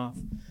equipment off.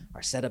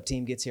 Our setup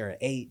team gets here at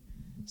 8,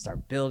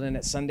 start building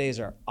it. Sundays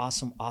are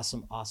awesome,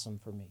 awesome, awesome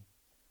for me.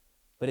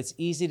 But it's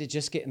easy to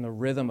just get in the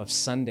rhythm of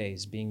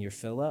Sundays being your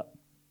fill up.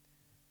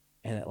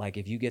 And like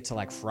if you get to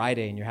like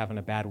Friday and you're having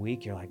a bad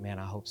week, you're like, man,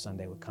 I hope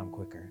Sunday would come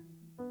quicker.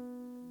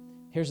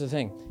 Here's the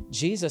thing.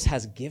 Jesus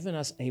has given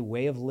us a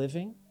way of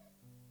living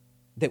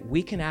that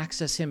we can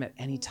access him at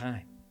any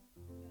time.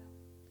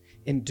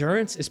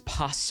 Endurance is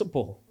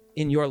possible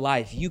in your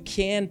life. You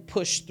can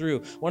push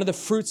through. One of the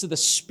fruits of the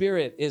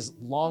Spirit is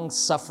long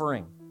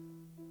suffering.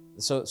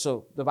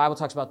 So the Bible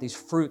talks about these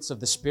fruits of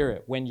the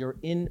Spirit. When you're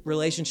in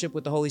relationship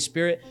with the Holy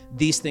Spirit,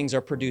 these things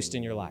are produced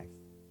in your life.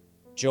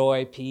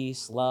 Joy,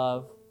 peace,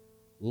 love,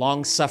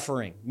 long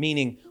suffering,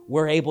 meaning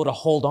we're able to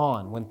hold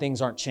on when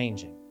things aren't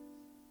changing.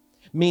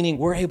 Meaning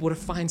we're able to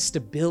find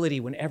stability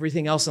when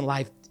everything else in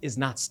life is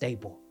not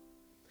stable.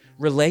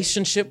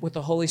 Relationship with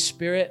the Holy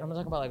Spirit, I'm not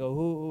talking about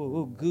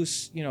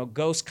like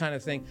ghost kind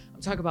of thing.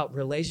 I'm talking about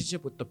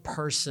relationship with the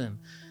person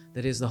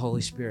that is the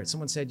Holy Spirit.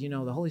 Someone said,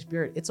 the Holy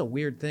Spirit, it's a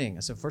weird thing.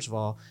 I said, first of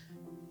all,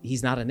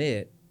 he's not an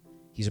it,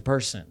 he's a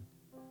person.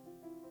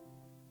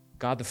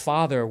 God the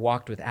Father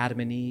walked with Adam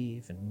and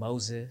Eve and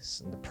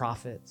Moses and the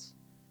prophets.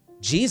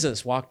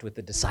 Jesus walked with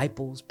the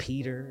disciples,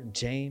 Peter and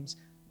James.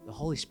 The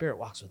Holy Spirit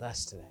walks with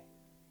us today.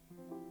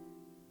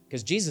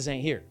 Because Jesus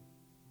ain't here.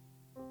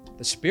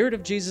 The Spirit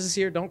of Jesus is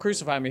here. Don't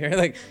crucify me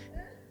here.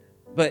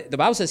 But the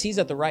Bible says he's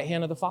at the right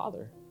hand of the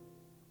Father.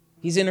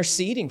 He's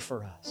interceding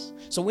for us.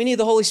 So we need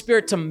the Holy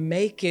Spirit to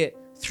make it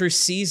through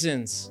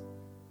seasons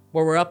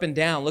where we're up and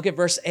down. Look at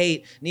verse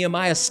 8.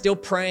 Nehemiah is still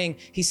praying.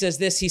 He says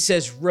this. He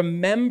says,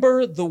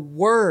 remember the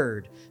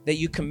word that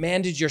you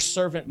commanded your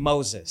servant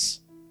Moses.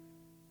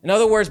 In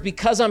other words,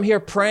 because I'm here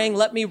praying,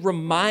 let me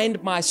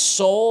remind my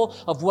soul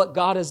of what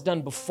God has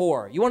done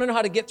before. You want to know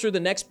how to get through the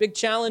next big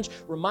challenge?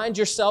 Remind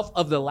yourself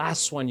of the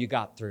last one you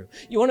got through.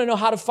 You want to know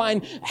how to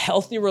find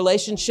healthy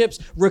relationships?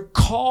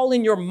 Recall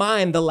in your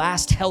mind the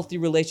last healthy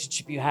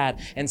relationship you had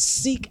and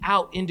seek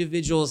out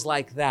individuals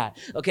like that.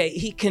 Okay,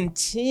 he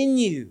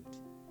continued.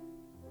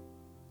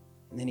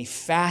 And then he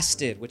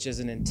fasted, which is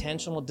an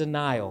intentional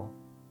denial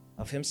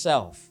of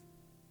himself.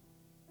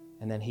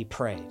 And then he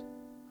prayed.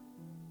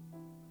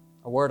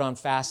 A word on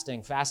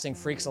fasting. Fasting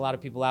freaks a lot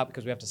of people out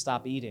because we have to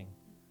stop eating.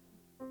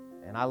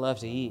 And I love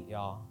to eat,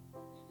 y'all.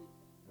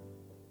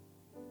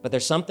 But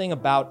there's something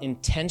about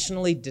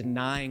intentionally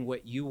denying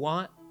what you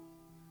want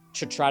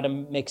to try to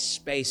make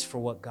space for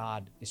what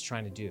God is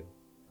trying to do.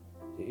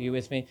 Are you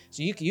with me?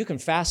 So you can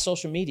fast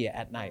social media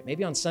at night.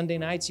 Maybe on Sunday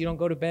nights, you don't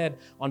go to bed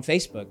on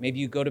Facebook. Maybe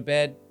you go to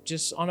bed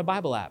just on a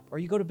Bible app, or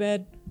you go to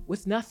bed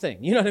with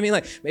nothing. You know what I mean?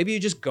 Like maybe you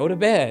just go to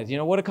bed.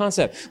 What a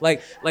concept.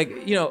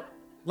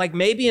 Like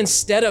maybe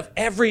instead of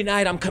every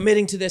night I'm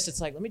committing to this,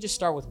 it's like, let me just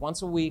start with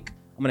once a week.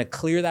 I'm going to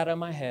clear that out of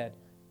my head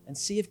and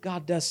see if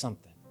God does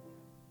something.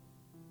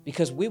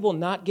 because we will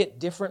not get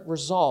different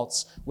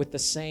results with the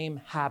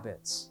same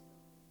habits.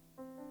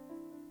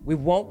 We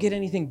won't get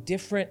anything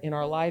different in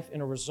our life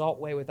in a result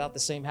way without the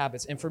same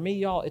habits. And for me,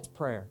 y'all, it's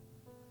prayer.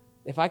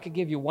 If I could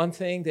give you one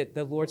thing that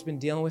the Lord's been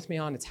dealing with me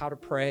on, it's how to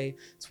pray.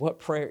 It's what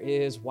prayer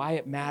is, why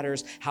it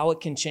matters, how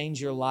it can change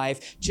your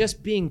life.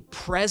 Just being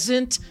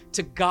present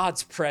to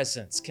God's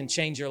presence can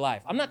change your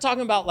life. I'm not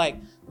talking about like,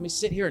 let me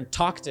sit here and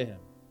talk to him.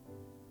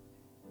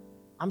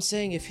 I'm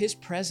saying if his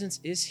presence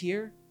is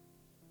here,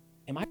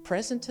 am I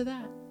present to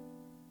that?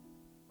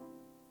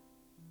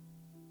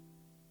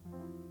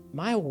 Am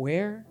I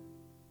aware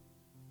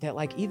that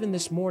like even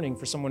this morning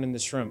for someone in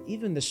this room,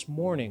 even this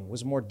morning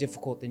was more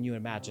difficult than you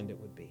imagined it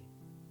would be?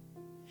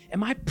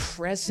 Am I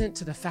present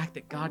to the fact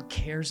that God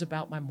cares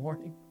about my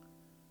morning?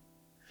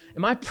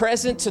 Am I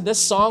present to this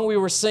song we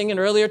were singing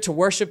earlier, To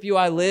Worship You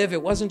I Live?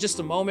 It wasn't just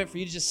a moment for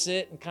you to just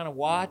sit and kind of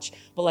watch,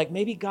 but like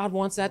maybe God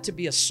wants that to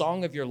be a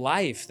song of your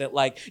life, that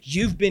like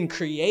you've been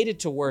created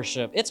to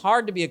worship. It's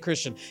hard to be a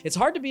Christian. It's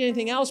hard to be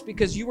anything else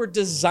because you were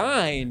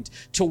designed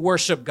to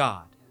worship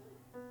God.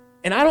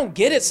 And I don't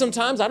get it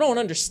sometimes. I don't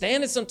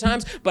understand it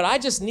sometimes, but I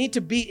just need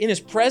to be in his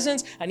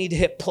presence. I need to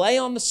hit play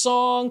on the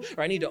song,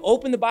 or I need to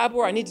open the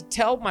Bible, or I need to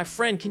tell my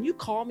friend, can you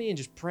call me and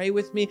just pray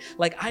with me?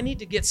 Like I need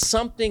to get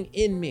something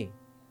in me.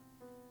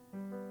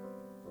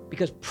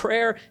 Because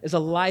prayer is a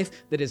life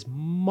that is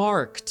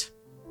marked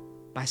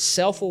by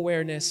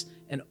self-awareness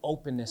and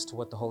openness to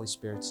what the Holy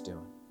Spirit's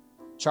doing.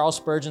 Charles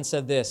Spurgeon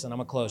said this, and I'm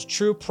gonna close.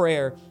 True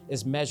prayer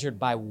is measured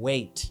by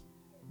weight,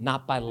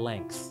 not by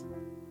length.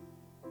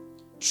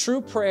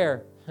 True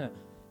prayer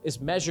is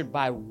measured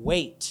by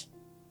weight,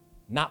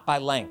 not by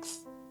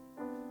length.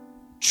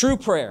 True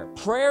prayer,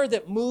 prayer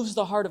that moves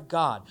the heart of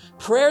God,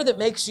 prayer that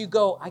makes you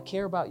go, I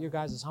care about your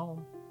guys'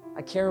 home.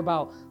 I care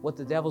about what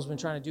the devil's been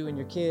trying to do in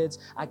your kids.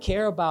 I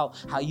care about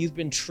how you've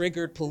been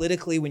triggered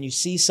politically when you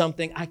see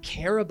something. I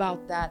care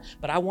about that,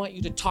 but I want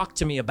you to talk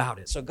to me about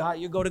it. So God,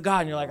 you go to God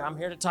and you're like, I'm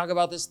here to talk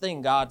about this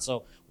thing, God.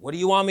 So what do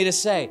you want me to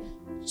say?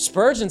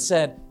 Spurgeon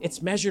said,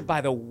 it's measured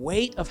by the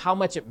weight of how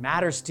much it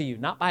matters to you,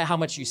 not by how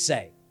much you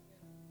say.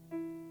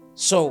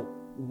 So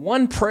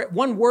one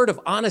word of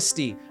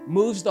honesty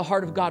moves the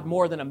heart of God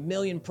more than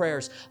 1,000,000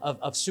 prayers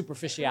of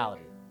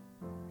superficiality.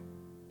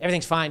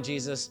 Everything's fine,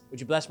 Jesus. Would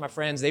you bless my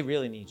friends? They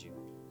really need you.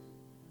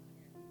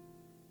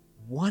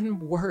 One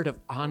word of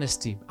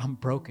honesty. I'm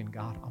broken,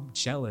 God. I'm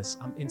jealous.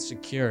 I'm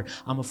insecure.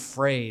 I'm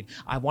afraid.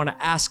 I want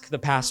to ask the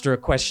pastor a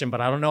question, but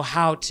I don't know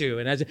how to.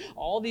 And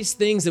all these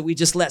things that we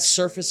just let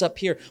surface up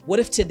here. What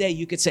if today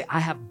you could say, I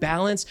have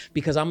balance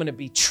because I'm going to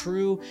be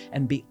true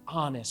and be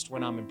honest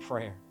when I'm in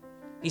prayer?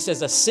 He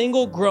says, a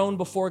single groan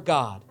before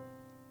God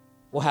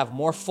will have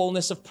more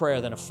fullness of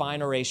prayer than a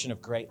fine oration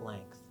of great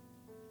length.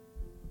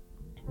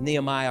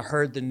 Nehemiah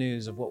heard the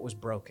news of what was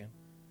broken,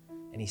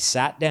 and he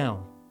sat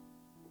down,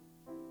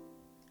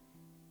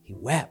 he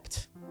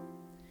wept,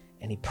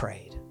 and he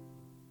prayed.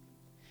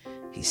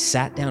 He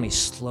sat down, he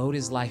slowed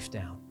his life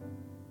down.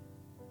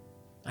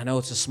 I know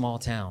it's a small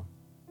town,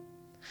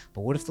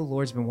 but what if the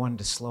Lord's been wanting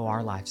to slow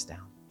our lives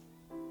down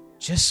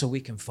just so we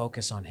can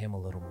focus on him a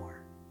little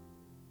more?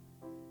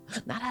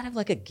 Not out of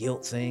like a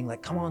guilt thing,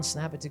 like, come on,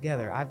 snap it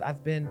together.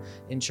 I've been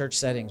in church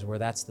settings where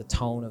that's the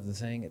tone of the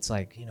thing. It's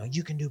like,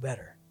 you can do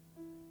better.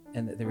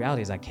 And the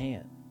reality is I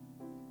can't.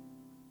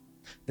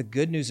 The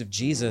good news of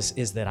Jesus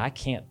is that I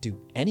can't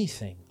do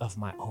anything of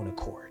my own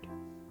accord.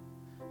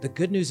 The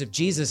good news of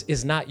Jesus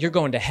is not you're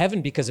going to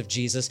heaven because of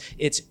Jesus.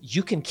 It's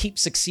you can keep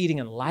succeeding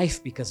in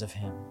life because of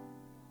him.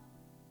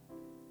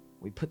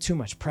 We put too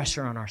much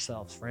pressure on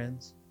ourselves,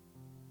 friends.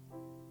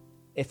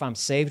 If I'm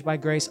saved by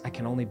grace, I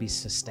can only be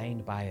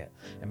sustained by it.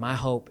 And my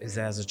hope is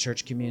that as a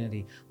church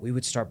community, we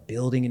would start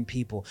building in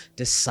people,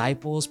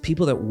 disciples,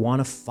 people that want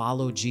to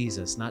follow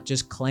Jesus, not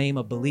just claim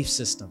a belief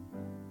system.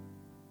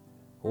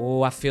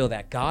 Oh, I feel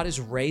that. God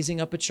is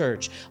raising up a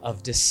church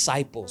of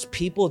disciples,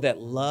 people that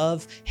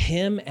love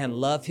him and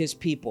love his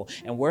people.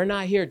 And we're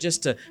not here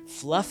just to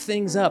fluff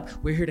things up.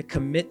 We're here to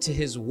commit to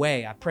his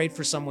way. I prayed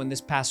for someone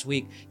this past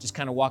week, just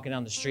kind of walking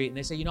down the street, and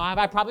they say,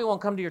 I probably won't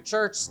come to your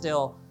church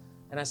still.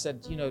 And I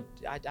said,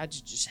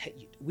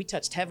 we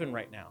touched heaven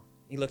right now.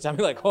 He looked at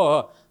me like,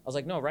 oh. I was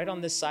like, no, right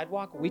on this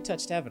sidewalk, we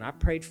touched heaven. I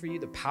prayed for you.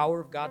 The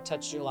power of God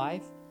touched your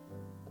life.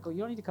 I go, you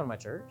don't need to come to my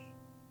church.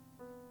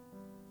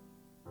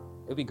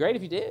 It would be great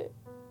if you did.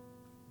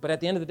 But at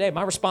the end of the day,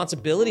 my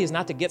responsibility is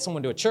not to get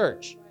someone to a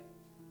church.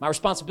 My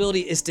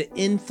responsibility is to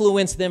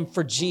influence them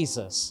for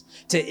Jesus,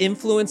 to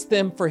influence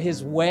them for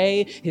his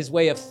way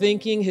of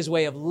thinking, his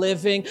way of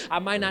living. I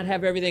might not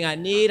have everything I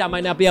need. I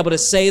might not be able to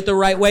say it the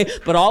right way,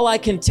 but all I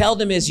can tell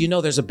them is,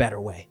 there's a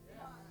better way.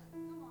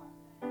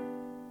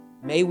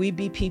 May we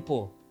be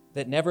people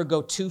that never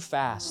go too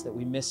fast that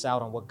we miss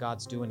out on what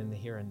God's doing in the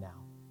here and now.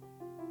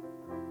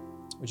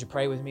 Would you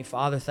pray with me?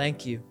 Father,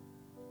 thank you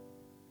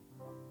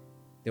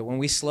that when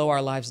we slow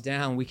our lives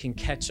down, we can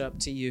catch up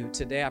to you.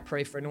 Today, I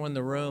pray for anyone in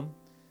the room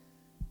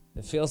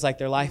that feels like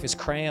their life is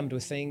crammed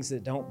with things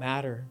that don't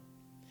matter.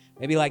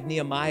 Maybe like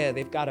Nehemiah,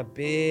 they've got a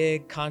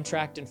big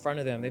contract in front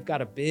of them. They've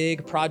got a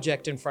big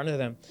project in front of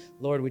them.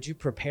 Lord, would you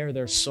prepare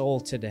their soul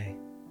today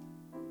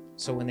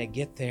so when they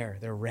get there,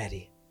 they're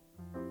ready.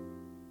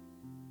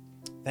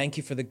 Thank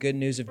you for the good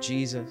news of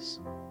Jesus.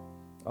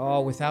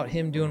 Oh, without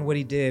him doing what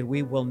he did,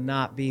 we will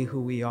not be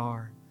who we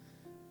are.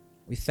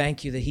 We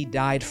thank you that he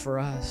died for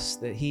us,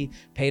 that he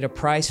paid a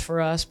price for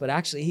us, but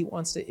actually he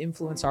wants to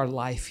influence our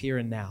life here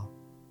and now.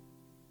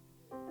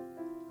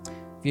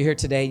 If you're here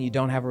today and you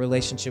don't have a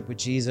relationship with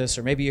Jesus,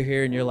 or maybe you're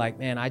here and you're like,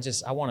 man, I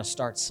want to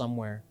start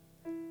somewhere.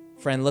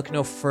 Friend, look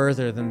no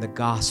further than the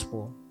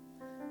gospel.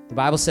 The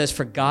Bible says,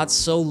 for God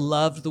so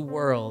loved the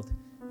world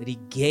that he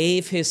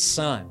gave his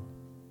son,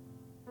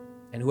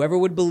 and whoever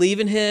would believe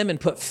in him and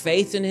put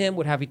faith in him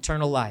would have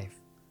eternal life.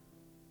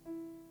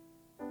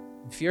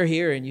 If you're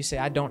here and you say,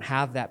 I don't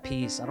have that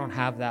peace, I don't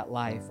have that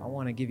life, I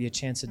want to give you a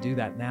chance to do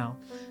that now.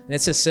 And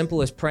it's as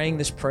simple as praying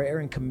this prayer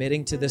and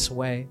committing to this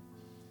way.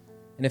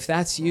 And if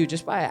that's you,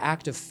 just by an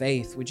act of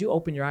faith, would you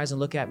open your eyes and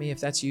look at me? If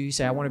that's you, you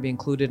say, I want to be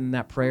included in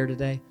that prayer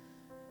today.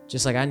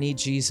 Just like I need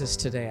Jesus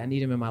today. I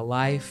need him in my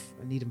life.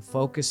 I need him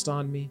focused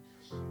on me.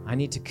 I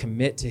need to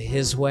commit to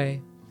his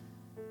way.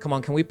 Come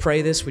on, can we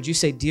pray this? Would you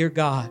say, dear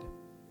God,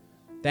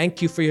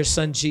 thank you for your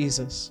son,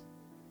 Jesus.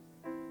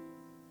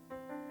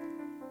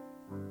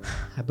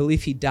 I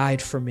believe he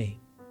died for me.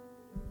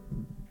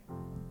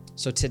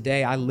 So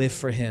today I live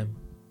for him.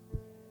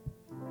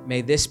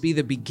 May this be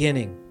the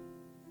beginning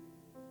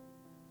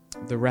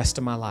of the rest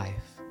of my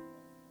life.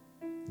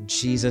 In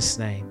Jesus'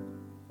 name.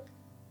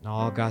 And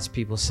all God's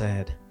people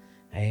said,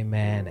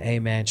 amen,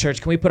 amen.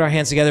 Church, can we put our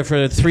hands together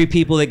for the 3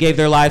 people that gave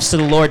their lives to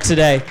the Lord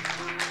today?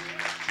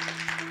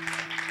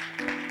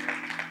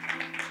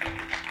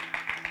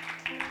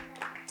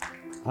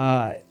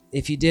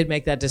 If you did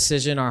make that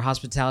decision, our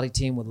hospitality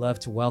team would love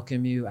to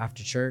welcome you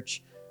after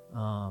church.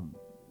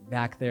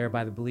 Back there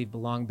by the Believe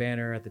Belong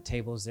banner at the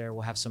tables there,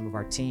 we'll have some of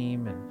our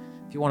team. And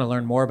if you want to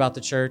learn more about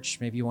the church,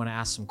 maybe you want to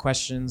ask some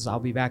questions, I'll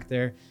be back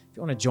there. If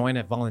you want to join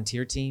a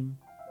volunteer team,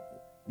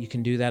 you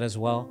can do that as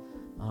well.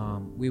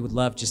 We would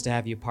love just to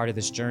have you a part of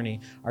this journey.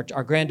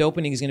 Our grand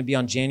opening is going to be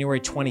on January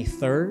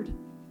 23rd.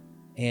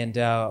 And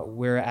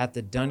we're at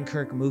the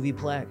Dunkirk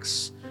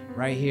Movieplex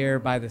right here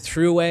by the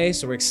Thruway.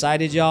 So we're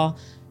excited, y'all.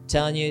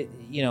 Telling you,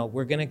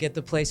 we're going to get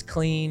the place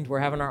cleaned. We're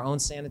having our own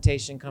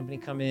sanitation company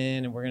come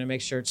in, and we're going to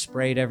make sure it's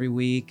sprayed every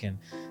week. And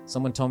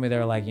someone told me,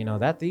 they're like,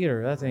 that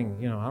theater, that thing,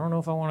 I don't know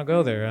if I want to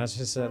go there. I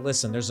just said,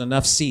 listen, there's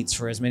enough seats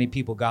for as many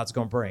people God's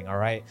going to bring, all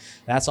right?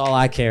 That's all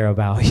I care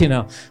about,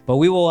 But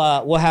we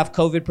will, we'll have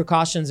COVID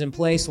precautions in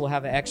place. We'll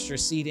have extra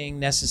seating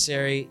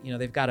necessary.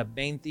 They've got a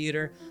main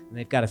theater, and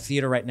they've got a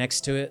theater right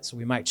next to it. So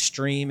we might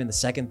stream in the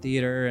second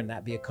theater, and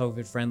that be a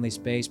COVID-friendly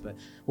space. But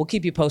we'll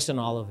keep you posted on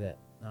all of it.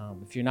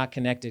 If you're not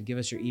connected, give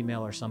us your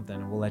email or something,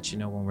 and we'll let you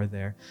know when we're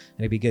there. And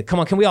it'd be good. Come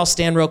on, can we all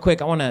stand real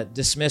quick? I want to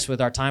dismiss with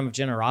our time of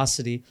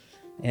generosity.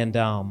 And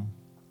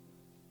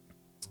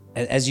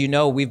as you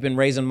know, we've been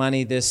raising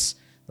money the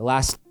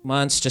last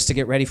months just to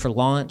get ready for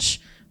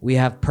launch. We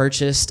have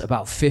purchased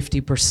about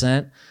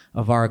 50%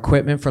 of our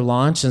equipment for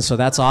launch, and so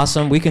that's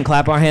awesome. We can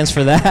clap our hands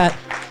for that.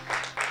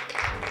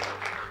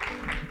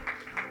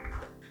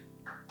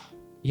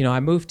 We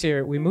moved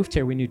here,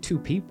 we knew 2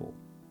 people.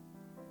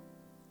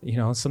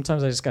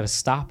 Sometimes I just got to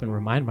stop and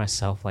remind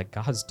myself, like,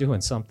 God's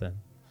doing something.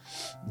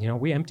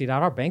 We emptied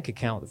out our bank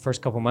account the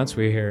first couple months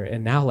we were here,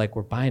 and now,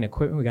 we're buying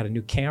equipment. We got a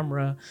new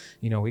camera.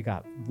 We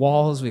got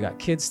walls. We got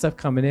kids stuff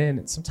coming in.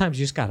 And sometimes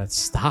you just got to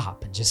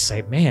stop and just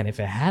say, man,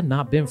 if it had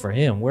not been for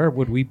him, where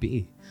would we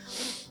be?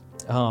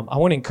 I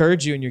want to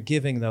encourage you in your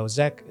giving, though.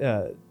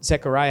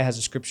 Zechariah has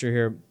a scripture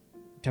here,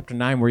 chapter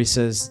 9, where he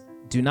says,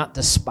 do not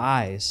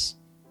despise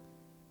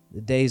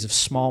the days of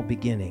small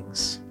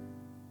beginnings.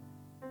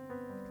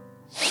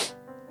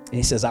 And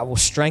he says, I will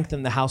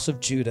strengthen the house of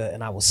Judah,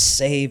 and I will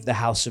save the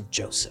house of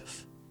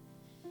Joseph.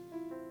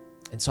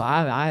 And so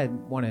I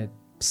want to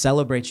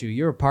celebrate you.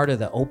 You're a part of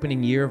the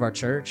opening year of our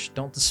church.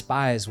 Don't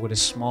despise what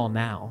is small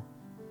now,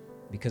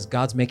 because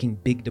God's making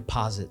big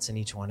deposits in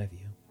each one of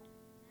you.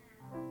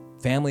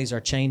 Families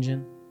are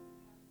changing.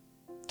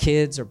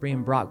 Kids are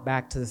being brought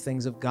back to the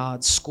things of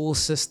God. School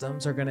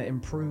systems are going to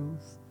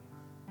improve.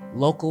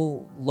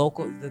 Local,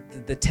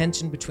 the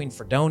tension between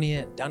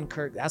Fredonia and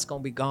Dunkirk, that's going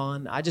to be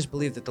gone. I just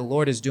believe that the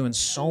Lord is doing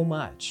so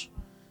much.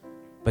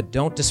 But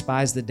don't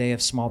despise the day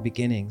of small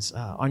beginnings.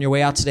 On your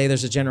way out today,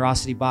 there's a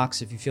generosity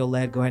box. If you feel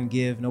led, go ahead and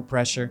give. No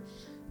pressure.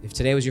 If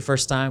today was your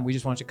first time, we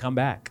just want you to come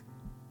back.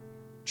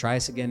 Try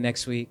us again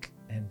next week,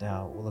 and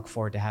we'll look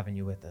forward to having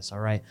you with us,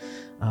 all right?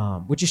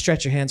 Would you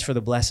stretch your hands for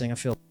the blessing? I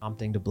feel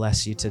prompting to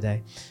bless you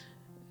today.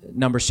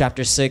 Numbers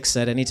chapter 6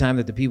 said anytime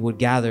that the people would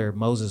gather,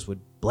 Moses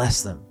would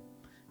bless them.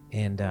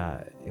 And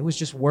it was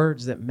just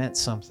words that meant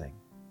something.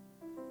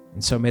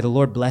 And so may the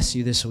Lord bless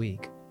you this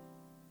week.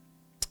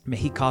 May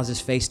he cause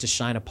his face to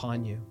shine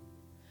upon you.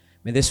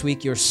 May this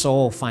week your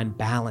soul find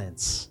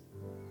balance.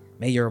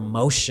 May your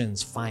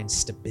emotions find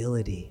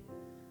stability.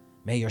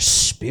 May your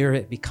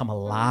spirit become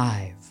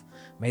alive.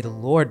 May the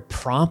Lord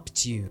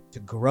prompt you to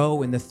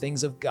grow in the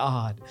things of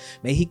God.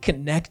 May he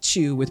connect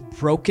you with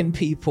broken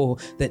people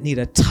that need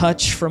a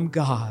touch from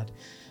God.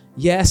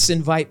 Yes,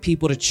 invite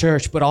people to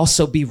church, but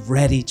also be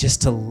ready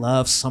just to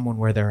love someone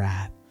where they're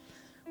at.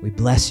 We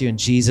bless you in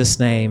Jesus'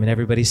 name. And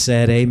everybody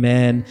said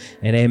amen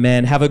and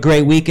amen. Have a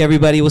great week,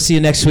 everybody. We'll see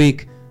you next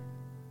week.